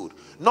Lord is good.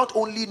 Not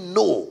only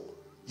know,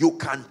 you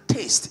can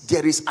taste.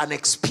 There is an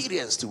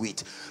experience to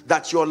it,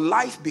 that your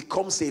life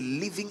becomes a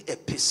living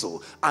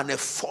epistle, an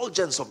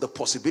effulgence of the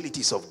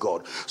possibilities of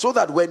God, so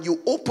that when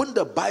you open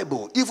the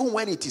Bible, even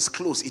when it is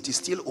closed, it is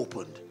still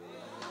opened.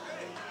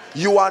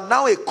 You are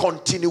now a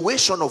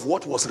continuation of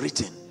what was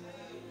written.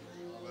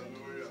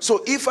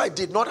 So if I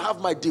did not have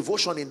my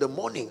devotion in the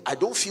morning, I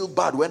don't feel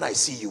bad when I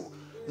see you.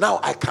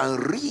 Now I can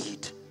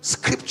read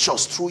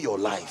scriptures through your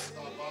life.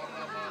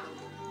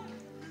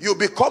 You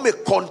become a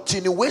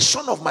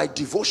continuation of my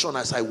devotion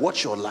as I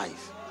watch your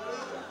life.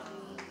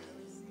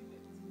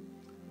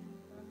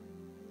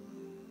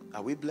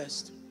 Are we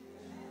blessed?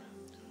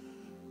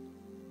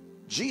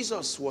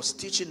 Jesus was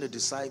teaching the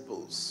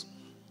disciples.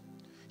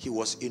 He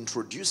was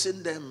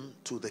introducing them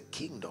to the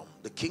kingdom.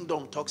 The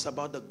kingdom talks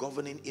about the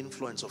governing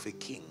influence of a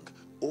king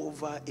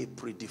over a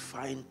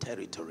predefined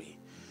territory.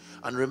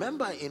 And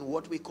remember, in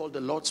what we call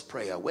the Lord's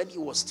Prayer, when he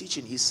was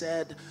teaching, he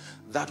said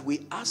that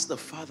we ask the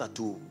Father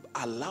to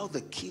allow the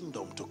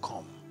kingdom to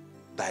come.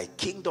 Thy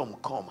kingdom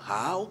come.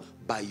 How?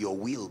 By your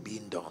will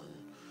being done.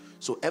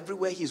 So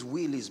everywhere his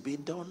will is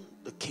being done,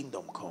 the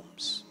kingdom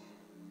comes.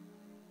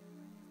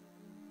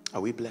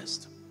 Are we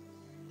blessed?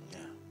 Yeah.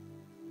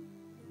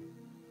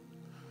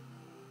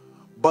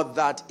 But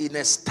that in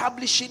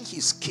establishing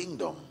his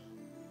kingdom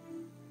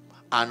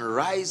and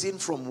rising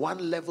from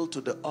one level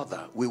to the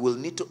other, we will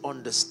need to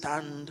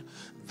understand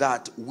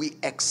that we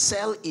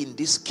excel in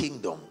this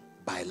kingdom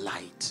by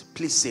light.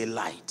 Please say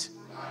light.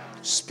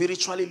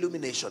 Spiritual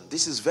illumination.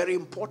 This is very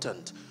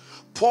important.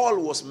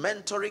 Paul was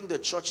mentoring the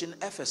church in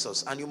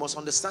Ephesus, and you must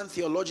understand,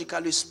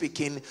 theologically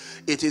speaking,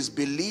 it is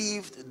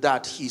believed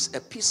that his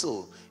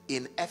epistle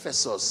in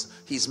Ephesus,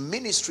 his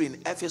ministry in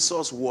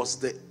Ephesus, was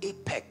the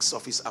apex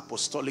of his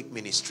apostolic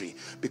ministry,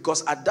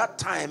 because at that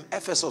time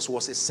Ephesus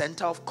was a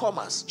center of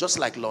commerce, just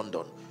like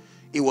London.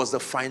 It was the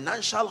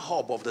financial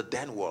hub of the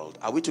then world.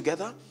 Are we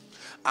together?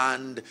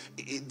 And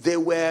they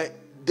were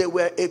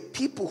a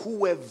people who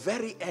were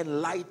very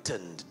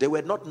enlightened. They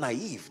were not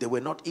naive. They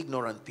were not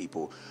ignorant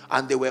people.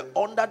 And they were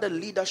under the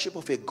leadership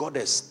of a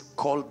goddess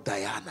called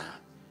Diana.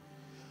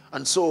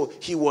 And so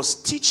he was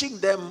teaching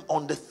them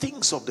on the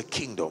things of the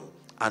kingdom.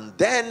 And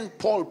then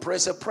Paul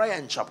prays a prayer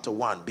in chapter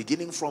 1,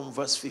 beginning from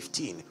verse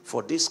 15.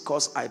 For this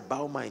cause I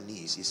bow my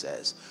knees, he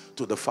says,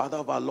 to the Father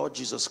of our Lord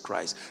Jesus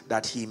Christ,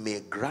 that he may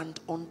grant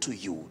unto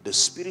you the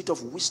spirit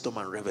of wisdom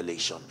and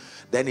revelation.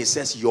 Then he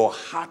says, your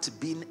heart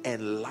being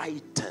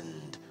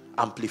enlightened.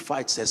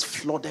 Amplified says,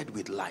 flooded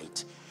with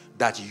light,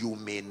 that you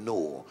may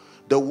know.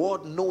 The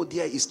word know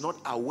there is not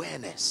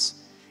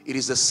awareness. It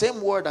is the same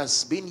word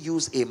as being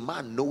used, a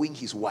man knowing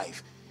his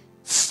wife.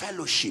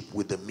 Fellowship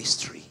with the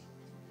mystery.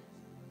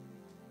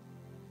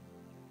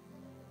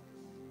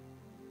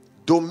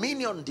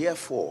 Dominion,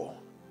 therefore,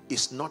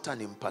 is not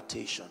an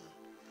impartation.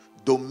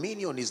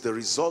 Dominion is the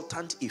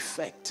resultant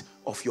effect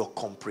of your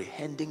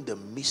comprehending the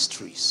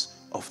mysteries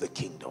of the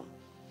kingdom.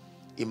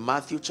 In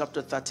Matthew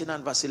chapter 13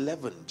 and verse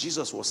 11,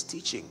 Jesus was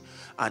teaching,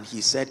 and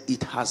he said,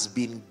 it has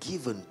been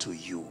given to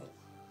you.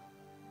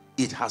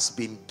 It has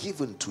been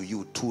given to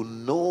you to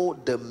know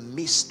the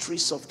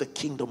mysteries of the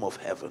kingdom of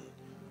heaven.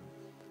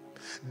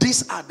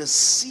 These are the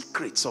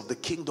secrets of the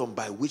kingdom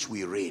by which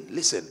we reign.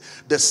 Listen,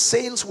 the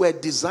saints were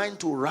designed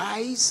to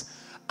rise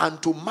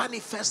and to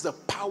manifest the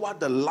power,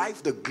 the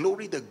life, the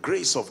glory, the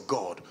grace of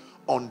God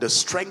on the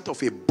strength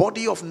of a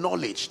body of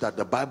knowledge that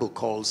the Bible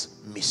calls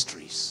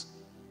mysteries.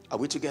 Are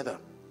we together?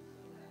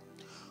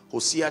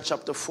 Hosea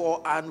chapter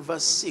 4 and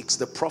verse 6,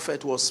 the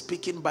prophet was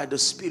speaking by the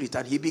Spirit,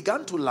 and he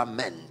began to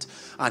lament,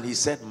 and he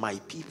said, my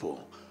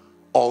people,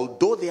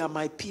 although they are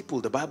my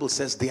people, the Bible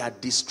says they are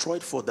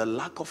destroyed for the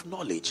lack of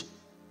knowledge.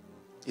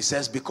 He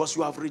says, because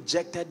you have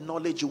rejected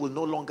knowledge, you will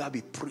no longer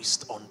be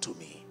priest unto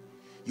me.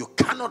 You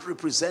cannot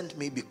represent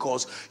me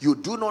because you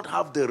do not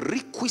have the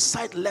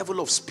requisite level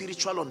of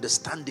spiritual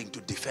understanding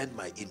to defend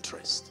my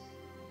interest.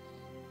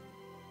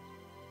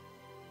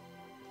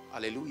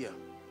 Hallelujah.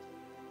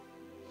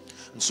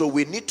 And so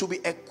we need to be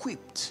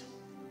equipped.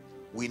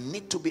 We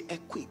need to be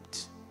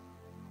equipped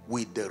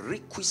with the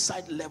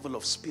requisite level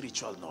of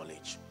spiritual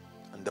knowledge.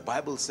 And the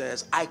Bible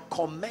says, I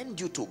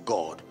commend you to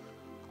God.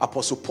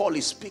 Apostle Paul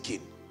is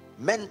speaking,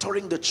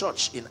 mentoring the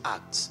church in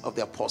Acts of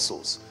the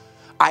Apostles.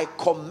 I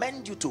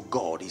commend you to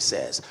God, he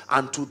says,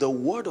 and to the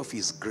word of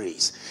his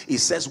grace. He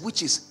says,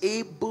 which is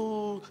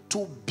able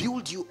to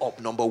build you up,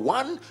 number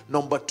one.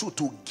 Number two,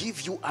 to give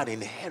you an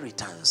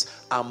inheritance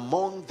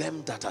among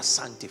them that are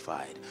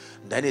sanctified.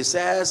 Then he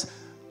says,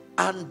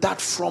 and that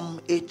from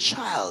a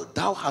child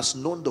thou hast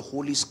known the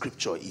holy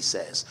scripture, he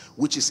says,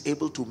 which is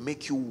able to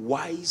make you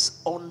wise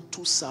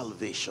unto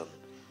salvation.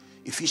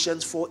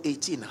 Ephesians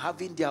 4:18,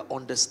 having their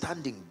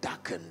understanding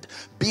darkened,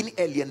 being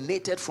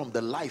alienated from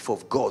the life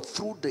of God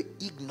through the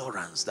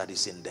ignorance that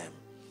is in them.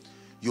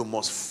 You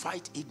must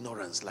fight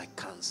ignorance like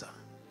cancer.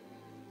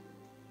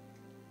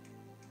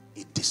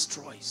 It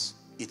destroys.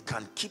 It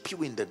can keep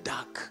you in the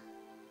dark.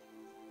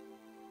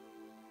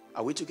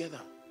 Are we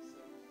together?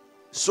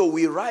 So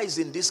we rise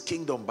in this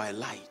kingdom by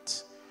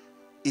light.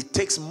 It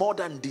takes more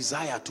than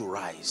desire to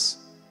rise.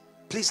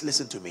 Please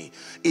listen to me.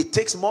 It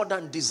takes more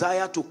than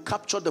desire to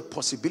capture the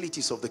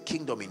possibilities of the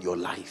kingdom in your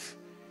life.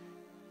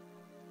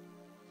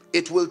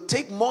 It will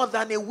take more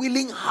than a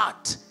willing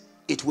heart.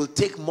 It will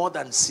take more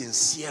than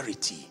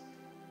sincerity.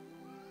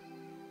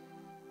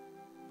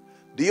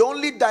 The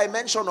only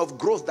dimension of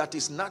growth that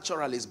is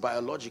natural is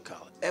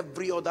biological.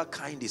 Every other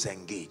kind is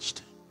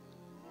engaged.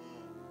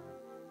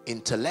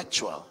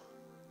 Intellectual,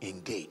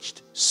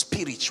 engaged.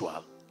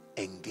 Spiritual,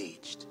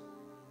 engaged.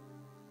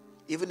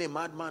 Even a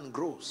madman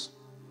grows,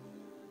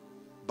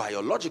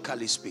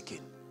 biologically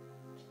speaking.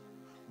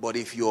 But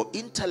if your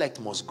intellect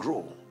must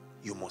grow,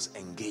 you must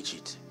engage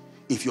it.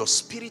 If your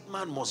spirit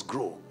man must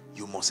grow,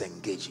 you must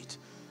engage it.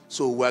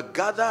 So we're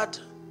gathered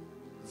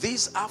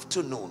this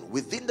afternoon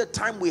within the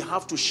time we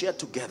have to share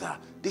together.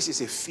 This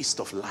is a feast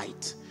of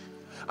light.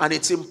 And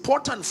it's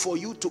important for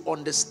you to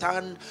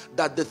understand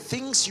that the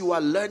things you are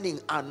learning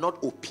are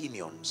not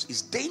opinions.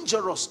 It's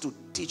dangerous to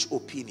teach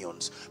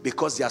opinions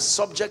because they are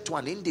subject to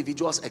an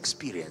individual's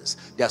experience.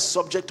 They are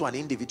subject to an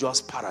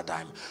individual's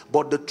paradigm.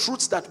 But the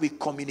truths that we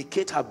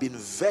communicate have been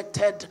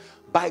vetted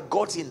by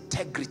God's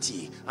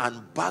integrity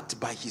and backed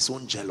by his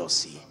own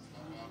jealousy.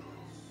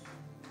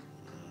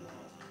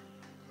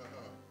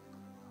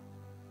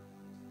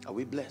 Are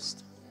we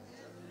blessed?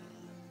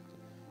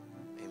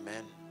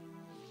 Amen.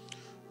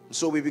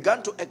 So we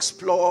began to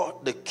explore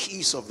the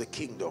keys of the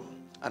kingdom.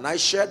 And I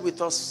shared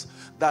with us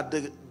that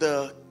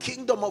the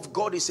kingdom of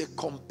God is a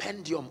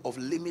compendium of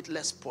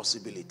limitless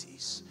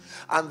possibilities.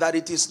 And that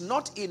it is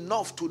not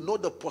enough to know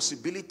the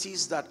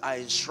possibilities that are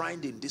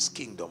enshrined in this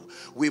kingdom.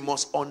 We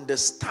must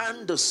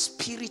understand the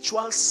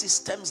spiritual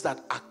systems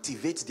that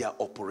activate their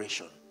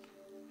operation.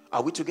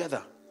 Are we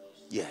together?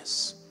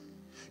 Yes.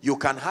 You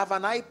can have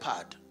an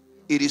iPad.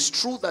 It is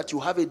true that you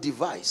have a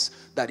device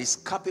that is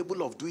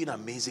capable of doing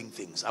amazing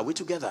things. Are we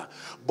together?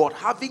 But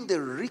having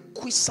the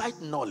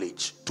requisite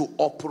knowledge to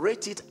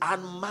operate it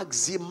and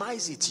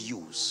maximize its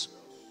use.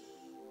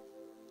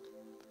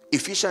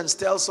 Ephesians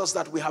tells us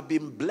that we have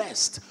been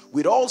blessed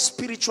with all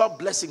spiritual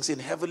blessings in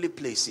heavenly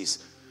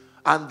places,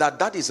 and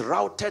that is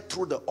routed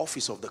through the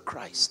office of the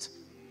Christ.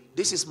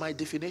 This is my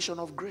definition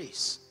of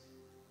grace.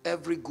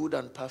 Every good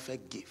and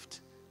perfect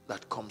gift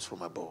that comes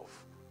from above,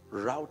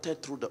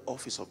 routed through the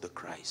office of the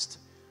Christ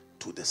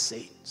to the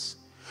saints.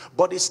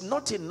 But it's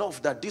not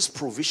enough that these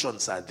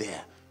provisions are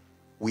there.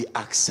 We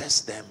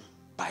access them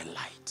by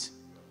light.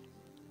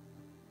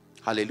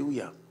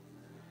 Hallelujah.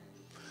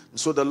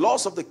 So the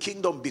laws of the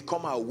kingdom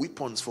become our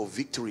weapons for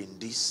victory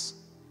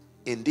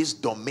in this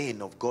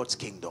domain of God's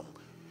kingdom.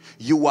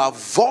 You are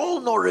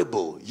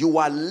vulnerable, you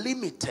are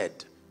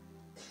limited,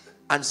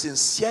 and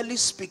sincerely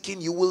speaking,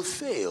 you will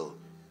fail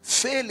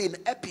in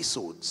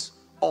episodes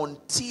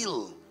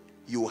until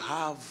you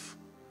have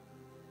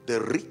the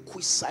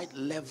requisite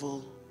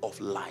level of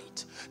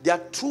light. There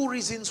are two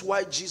reasons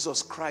why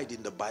Jesus cried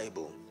in the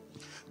Bible.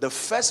 The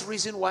first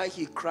reason why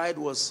he cried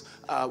was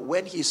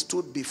when he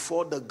stood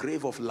before the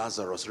grave of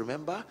Lazarus.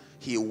 Remember?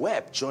 He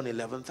wept, John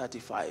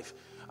 11:35.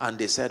 And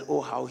they said,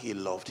 oh, how he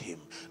loved him.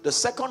 The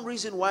second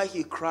reason why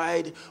he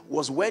cried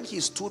was when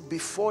he stood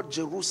before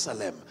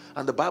Jerusalem.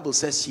 And the Bible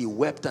says he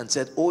wept and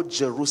said, oh,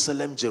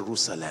 Jerusalem,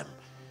 Jerusalem.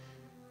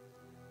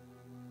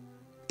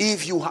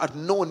 If you had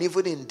known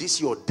even in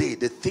this your day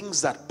the things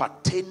that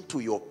pertain to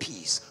your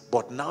peace,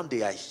 but now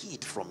they are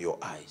hid from your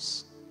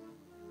eyes.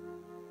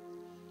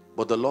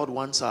 But the Lord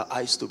wants our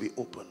eyes to be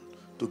open,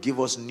 to give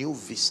us new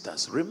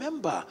vistas.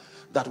 Remember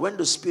that when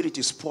the Spirit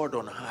is poured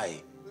on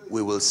high,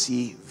 we will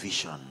see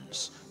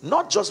visions.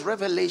 Not just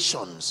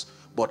revelations,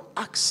 but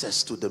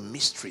access to the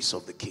mysteries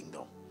of the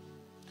kingdom.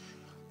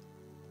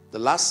 The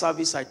last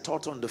service I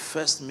taught on the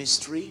first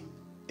mystery.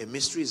 A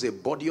mystery is a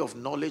body of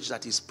knowledge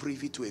that is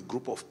privy to a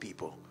group of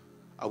people.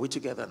 Are we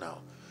together now?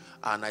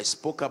 And I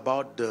spoke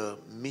about the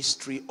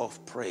mystery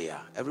of prayer.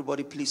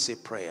 Everybody please say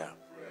prayer.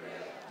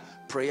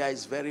 Prayer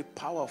is very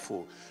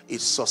powerful.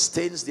 It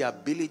sustains the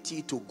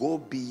ability to go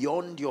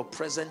beyond your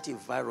present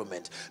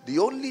environment. The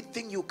only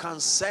thing you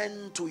can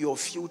send to your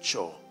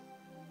future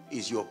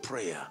is your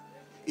prayer.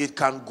 It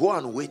can go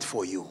and wait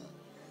for you.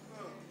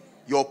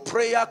 Your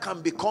prayer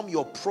can become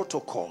your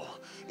protocol.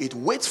 It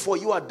waits for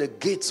you at the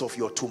gates of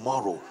your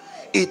tomorrow.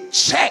 It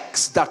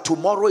checks that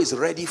tomorrow is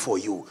ready for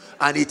you.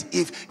 And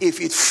if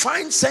it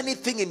finds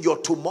anything in your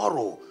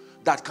tomorrow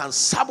that can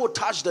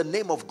sabotage the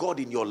name of God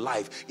in your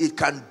life, it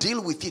can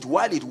deal with it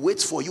while it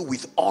waits for you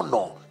with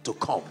honor to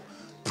come.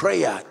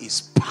 Prayer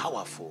is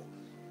powerful.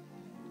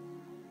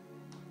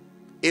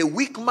 A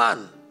weak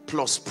man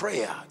plus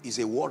prayer is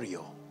a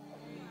warrior.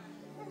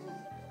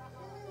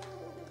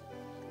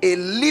 A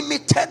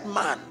limited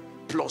man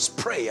plus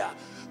prayer.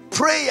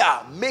 Prayer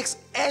makes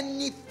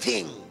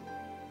anything.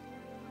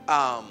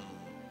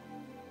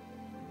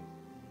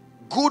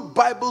 Good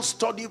Bible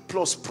study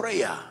plus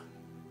prayer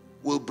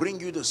will bring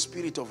you the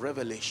spirit of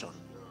revelation.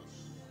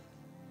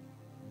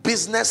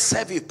 Business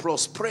savvy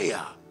plus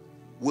prayer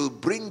will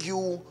bring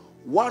you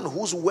one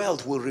whose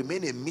wealth will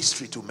remain a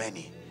mystery to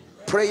many.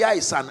 Prayer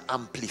is an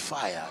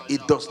amplifier.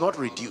 It does not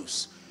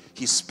reduce.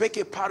 He spake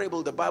a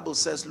parable, the Bible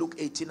says, Luke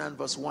 18 and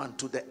verse 1,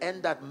 to the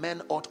end that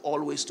men ought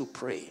always to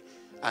pray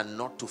and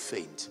not to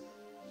faint.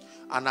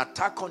 An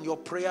attack on your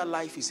prayer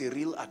life is a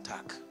real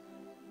attack.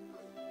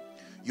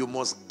 You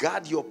must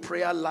guard your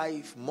prayer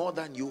life more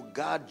than you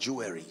guard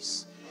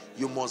jewelries.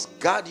 You must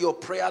guard your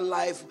prayer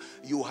life.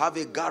 You have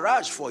a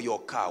garage for your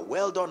car.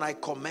 Well done, I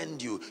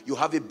commend you. You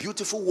have a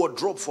beautiful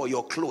wardrobe for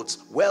your clothes.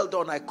 Well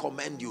done, I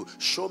commend you.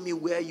 Show me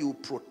where you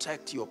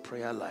protect your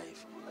prayer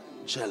life.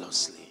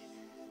 Jealously.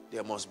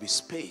 There must be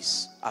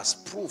space as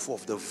proof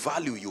of the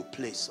value you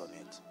place on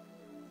it.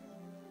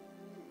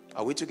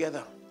 Are we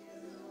together?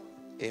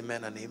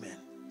 Amen and amen.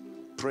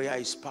 Prayer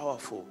is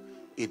powerful.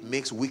 It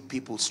makes weak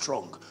people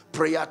strong.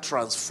 Prayer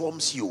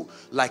transforms you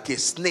like a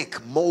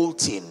snake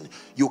molting.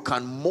 You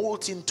can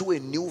molt into a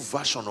new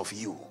version of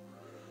you.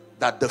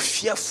 That the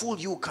fearful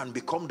you can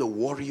become the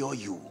warrior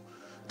you.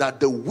 That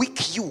the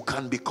weak you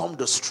can become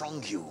the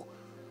strong you.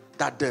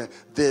 That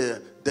the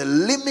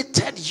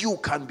limited you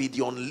can be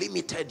the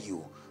unlimited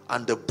you.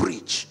 And the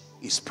bridge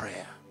is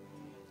prayer.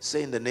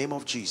 Say, in the name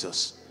of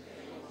Jesus,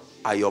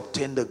 I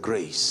obtain the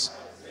grace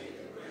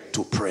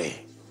to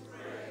pray.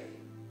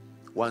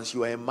 Once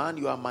you are a man,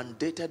 you are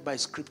mandated by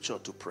scripture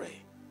to pray.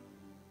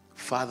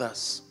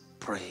 Fathers,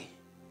 pray.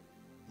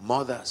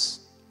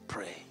 Mothers,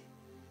 pray.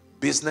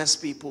 Business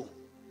people,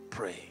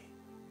 pray.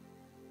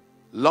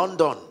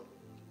 London,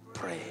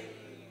 pray.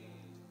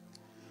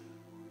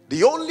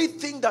 The only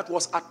thing that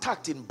was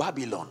attacked in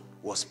Babylon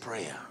was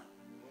prayer.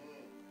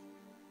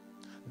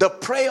 The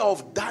prayer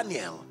of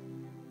Daniel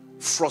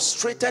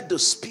frustrated the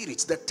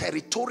spirits, the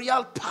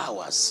territorial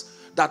powers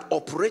that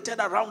operated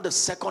around the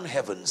second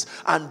heavens,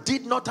 and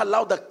did not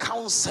allow the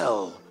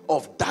counsel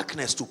of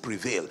darkness to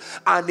prevail.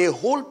 And a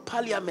whole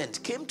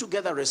parliament came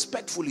together,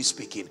 respectfully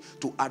speaking,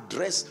 to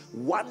address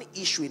one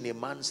issue in a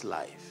man's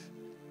life.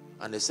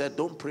 And they said,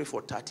 don't pray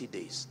for 30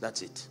 days.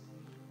 That's it.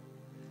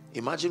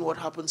 Imagine what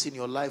happens in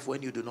your life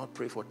when you do not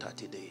pray for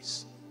 30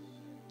 days.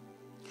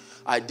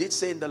 I did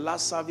say in the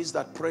last service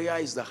that prayer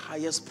is the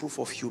highest proof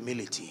of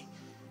humility.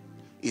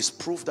 Is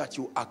proof that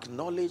you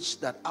acknowledge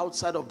that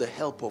outside of the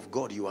help of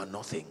God, you are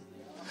nothing.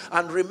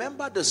 And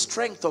remember, the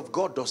strength of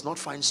God does not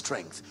find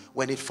strength.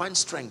 When it finds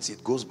strength,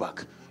 it goes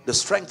back. The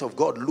strength of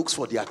God looks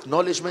for the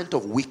acknowledgement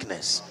of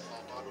weakness.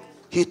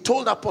 He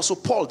told Apostle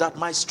Paul that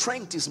my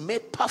strength is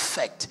made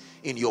perfect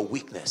in your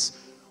weakness.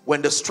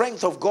 When the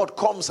strength of God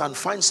comes and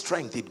finds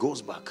strength, it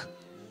goes back.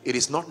 It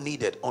is not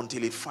needed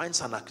until it finds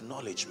an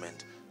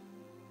acknowledgement.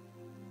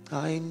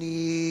 I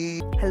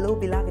need... Hello,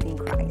 beloved in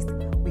Christ.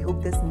 We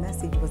hope this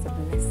message was a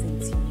blessing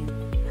to you.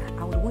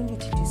 I would want you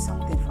to do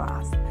something for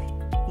us.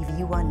 If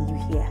you are new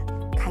here,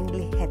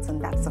 kindly hit on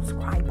that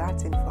subscribe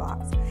button for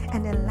us.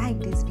 And then like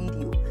this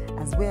video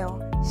as well.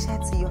 Share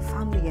to your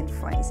family and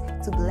friends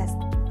to bless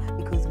them.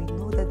 Because we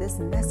know that this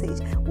message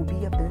will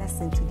be a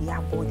blessing to their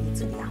body,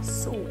 to their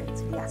soul, and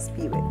to their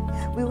spirit.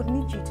 We would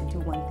need you to do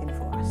one thing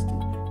for us too.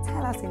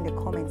 Tell us in the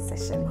comment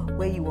section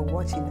where you were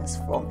watching us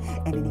from.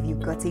 And then if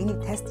you've got any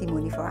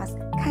testimony for us,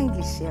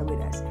 kindly share with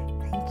us.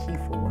 Thank you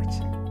for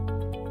watching.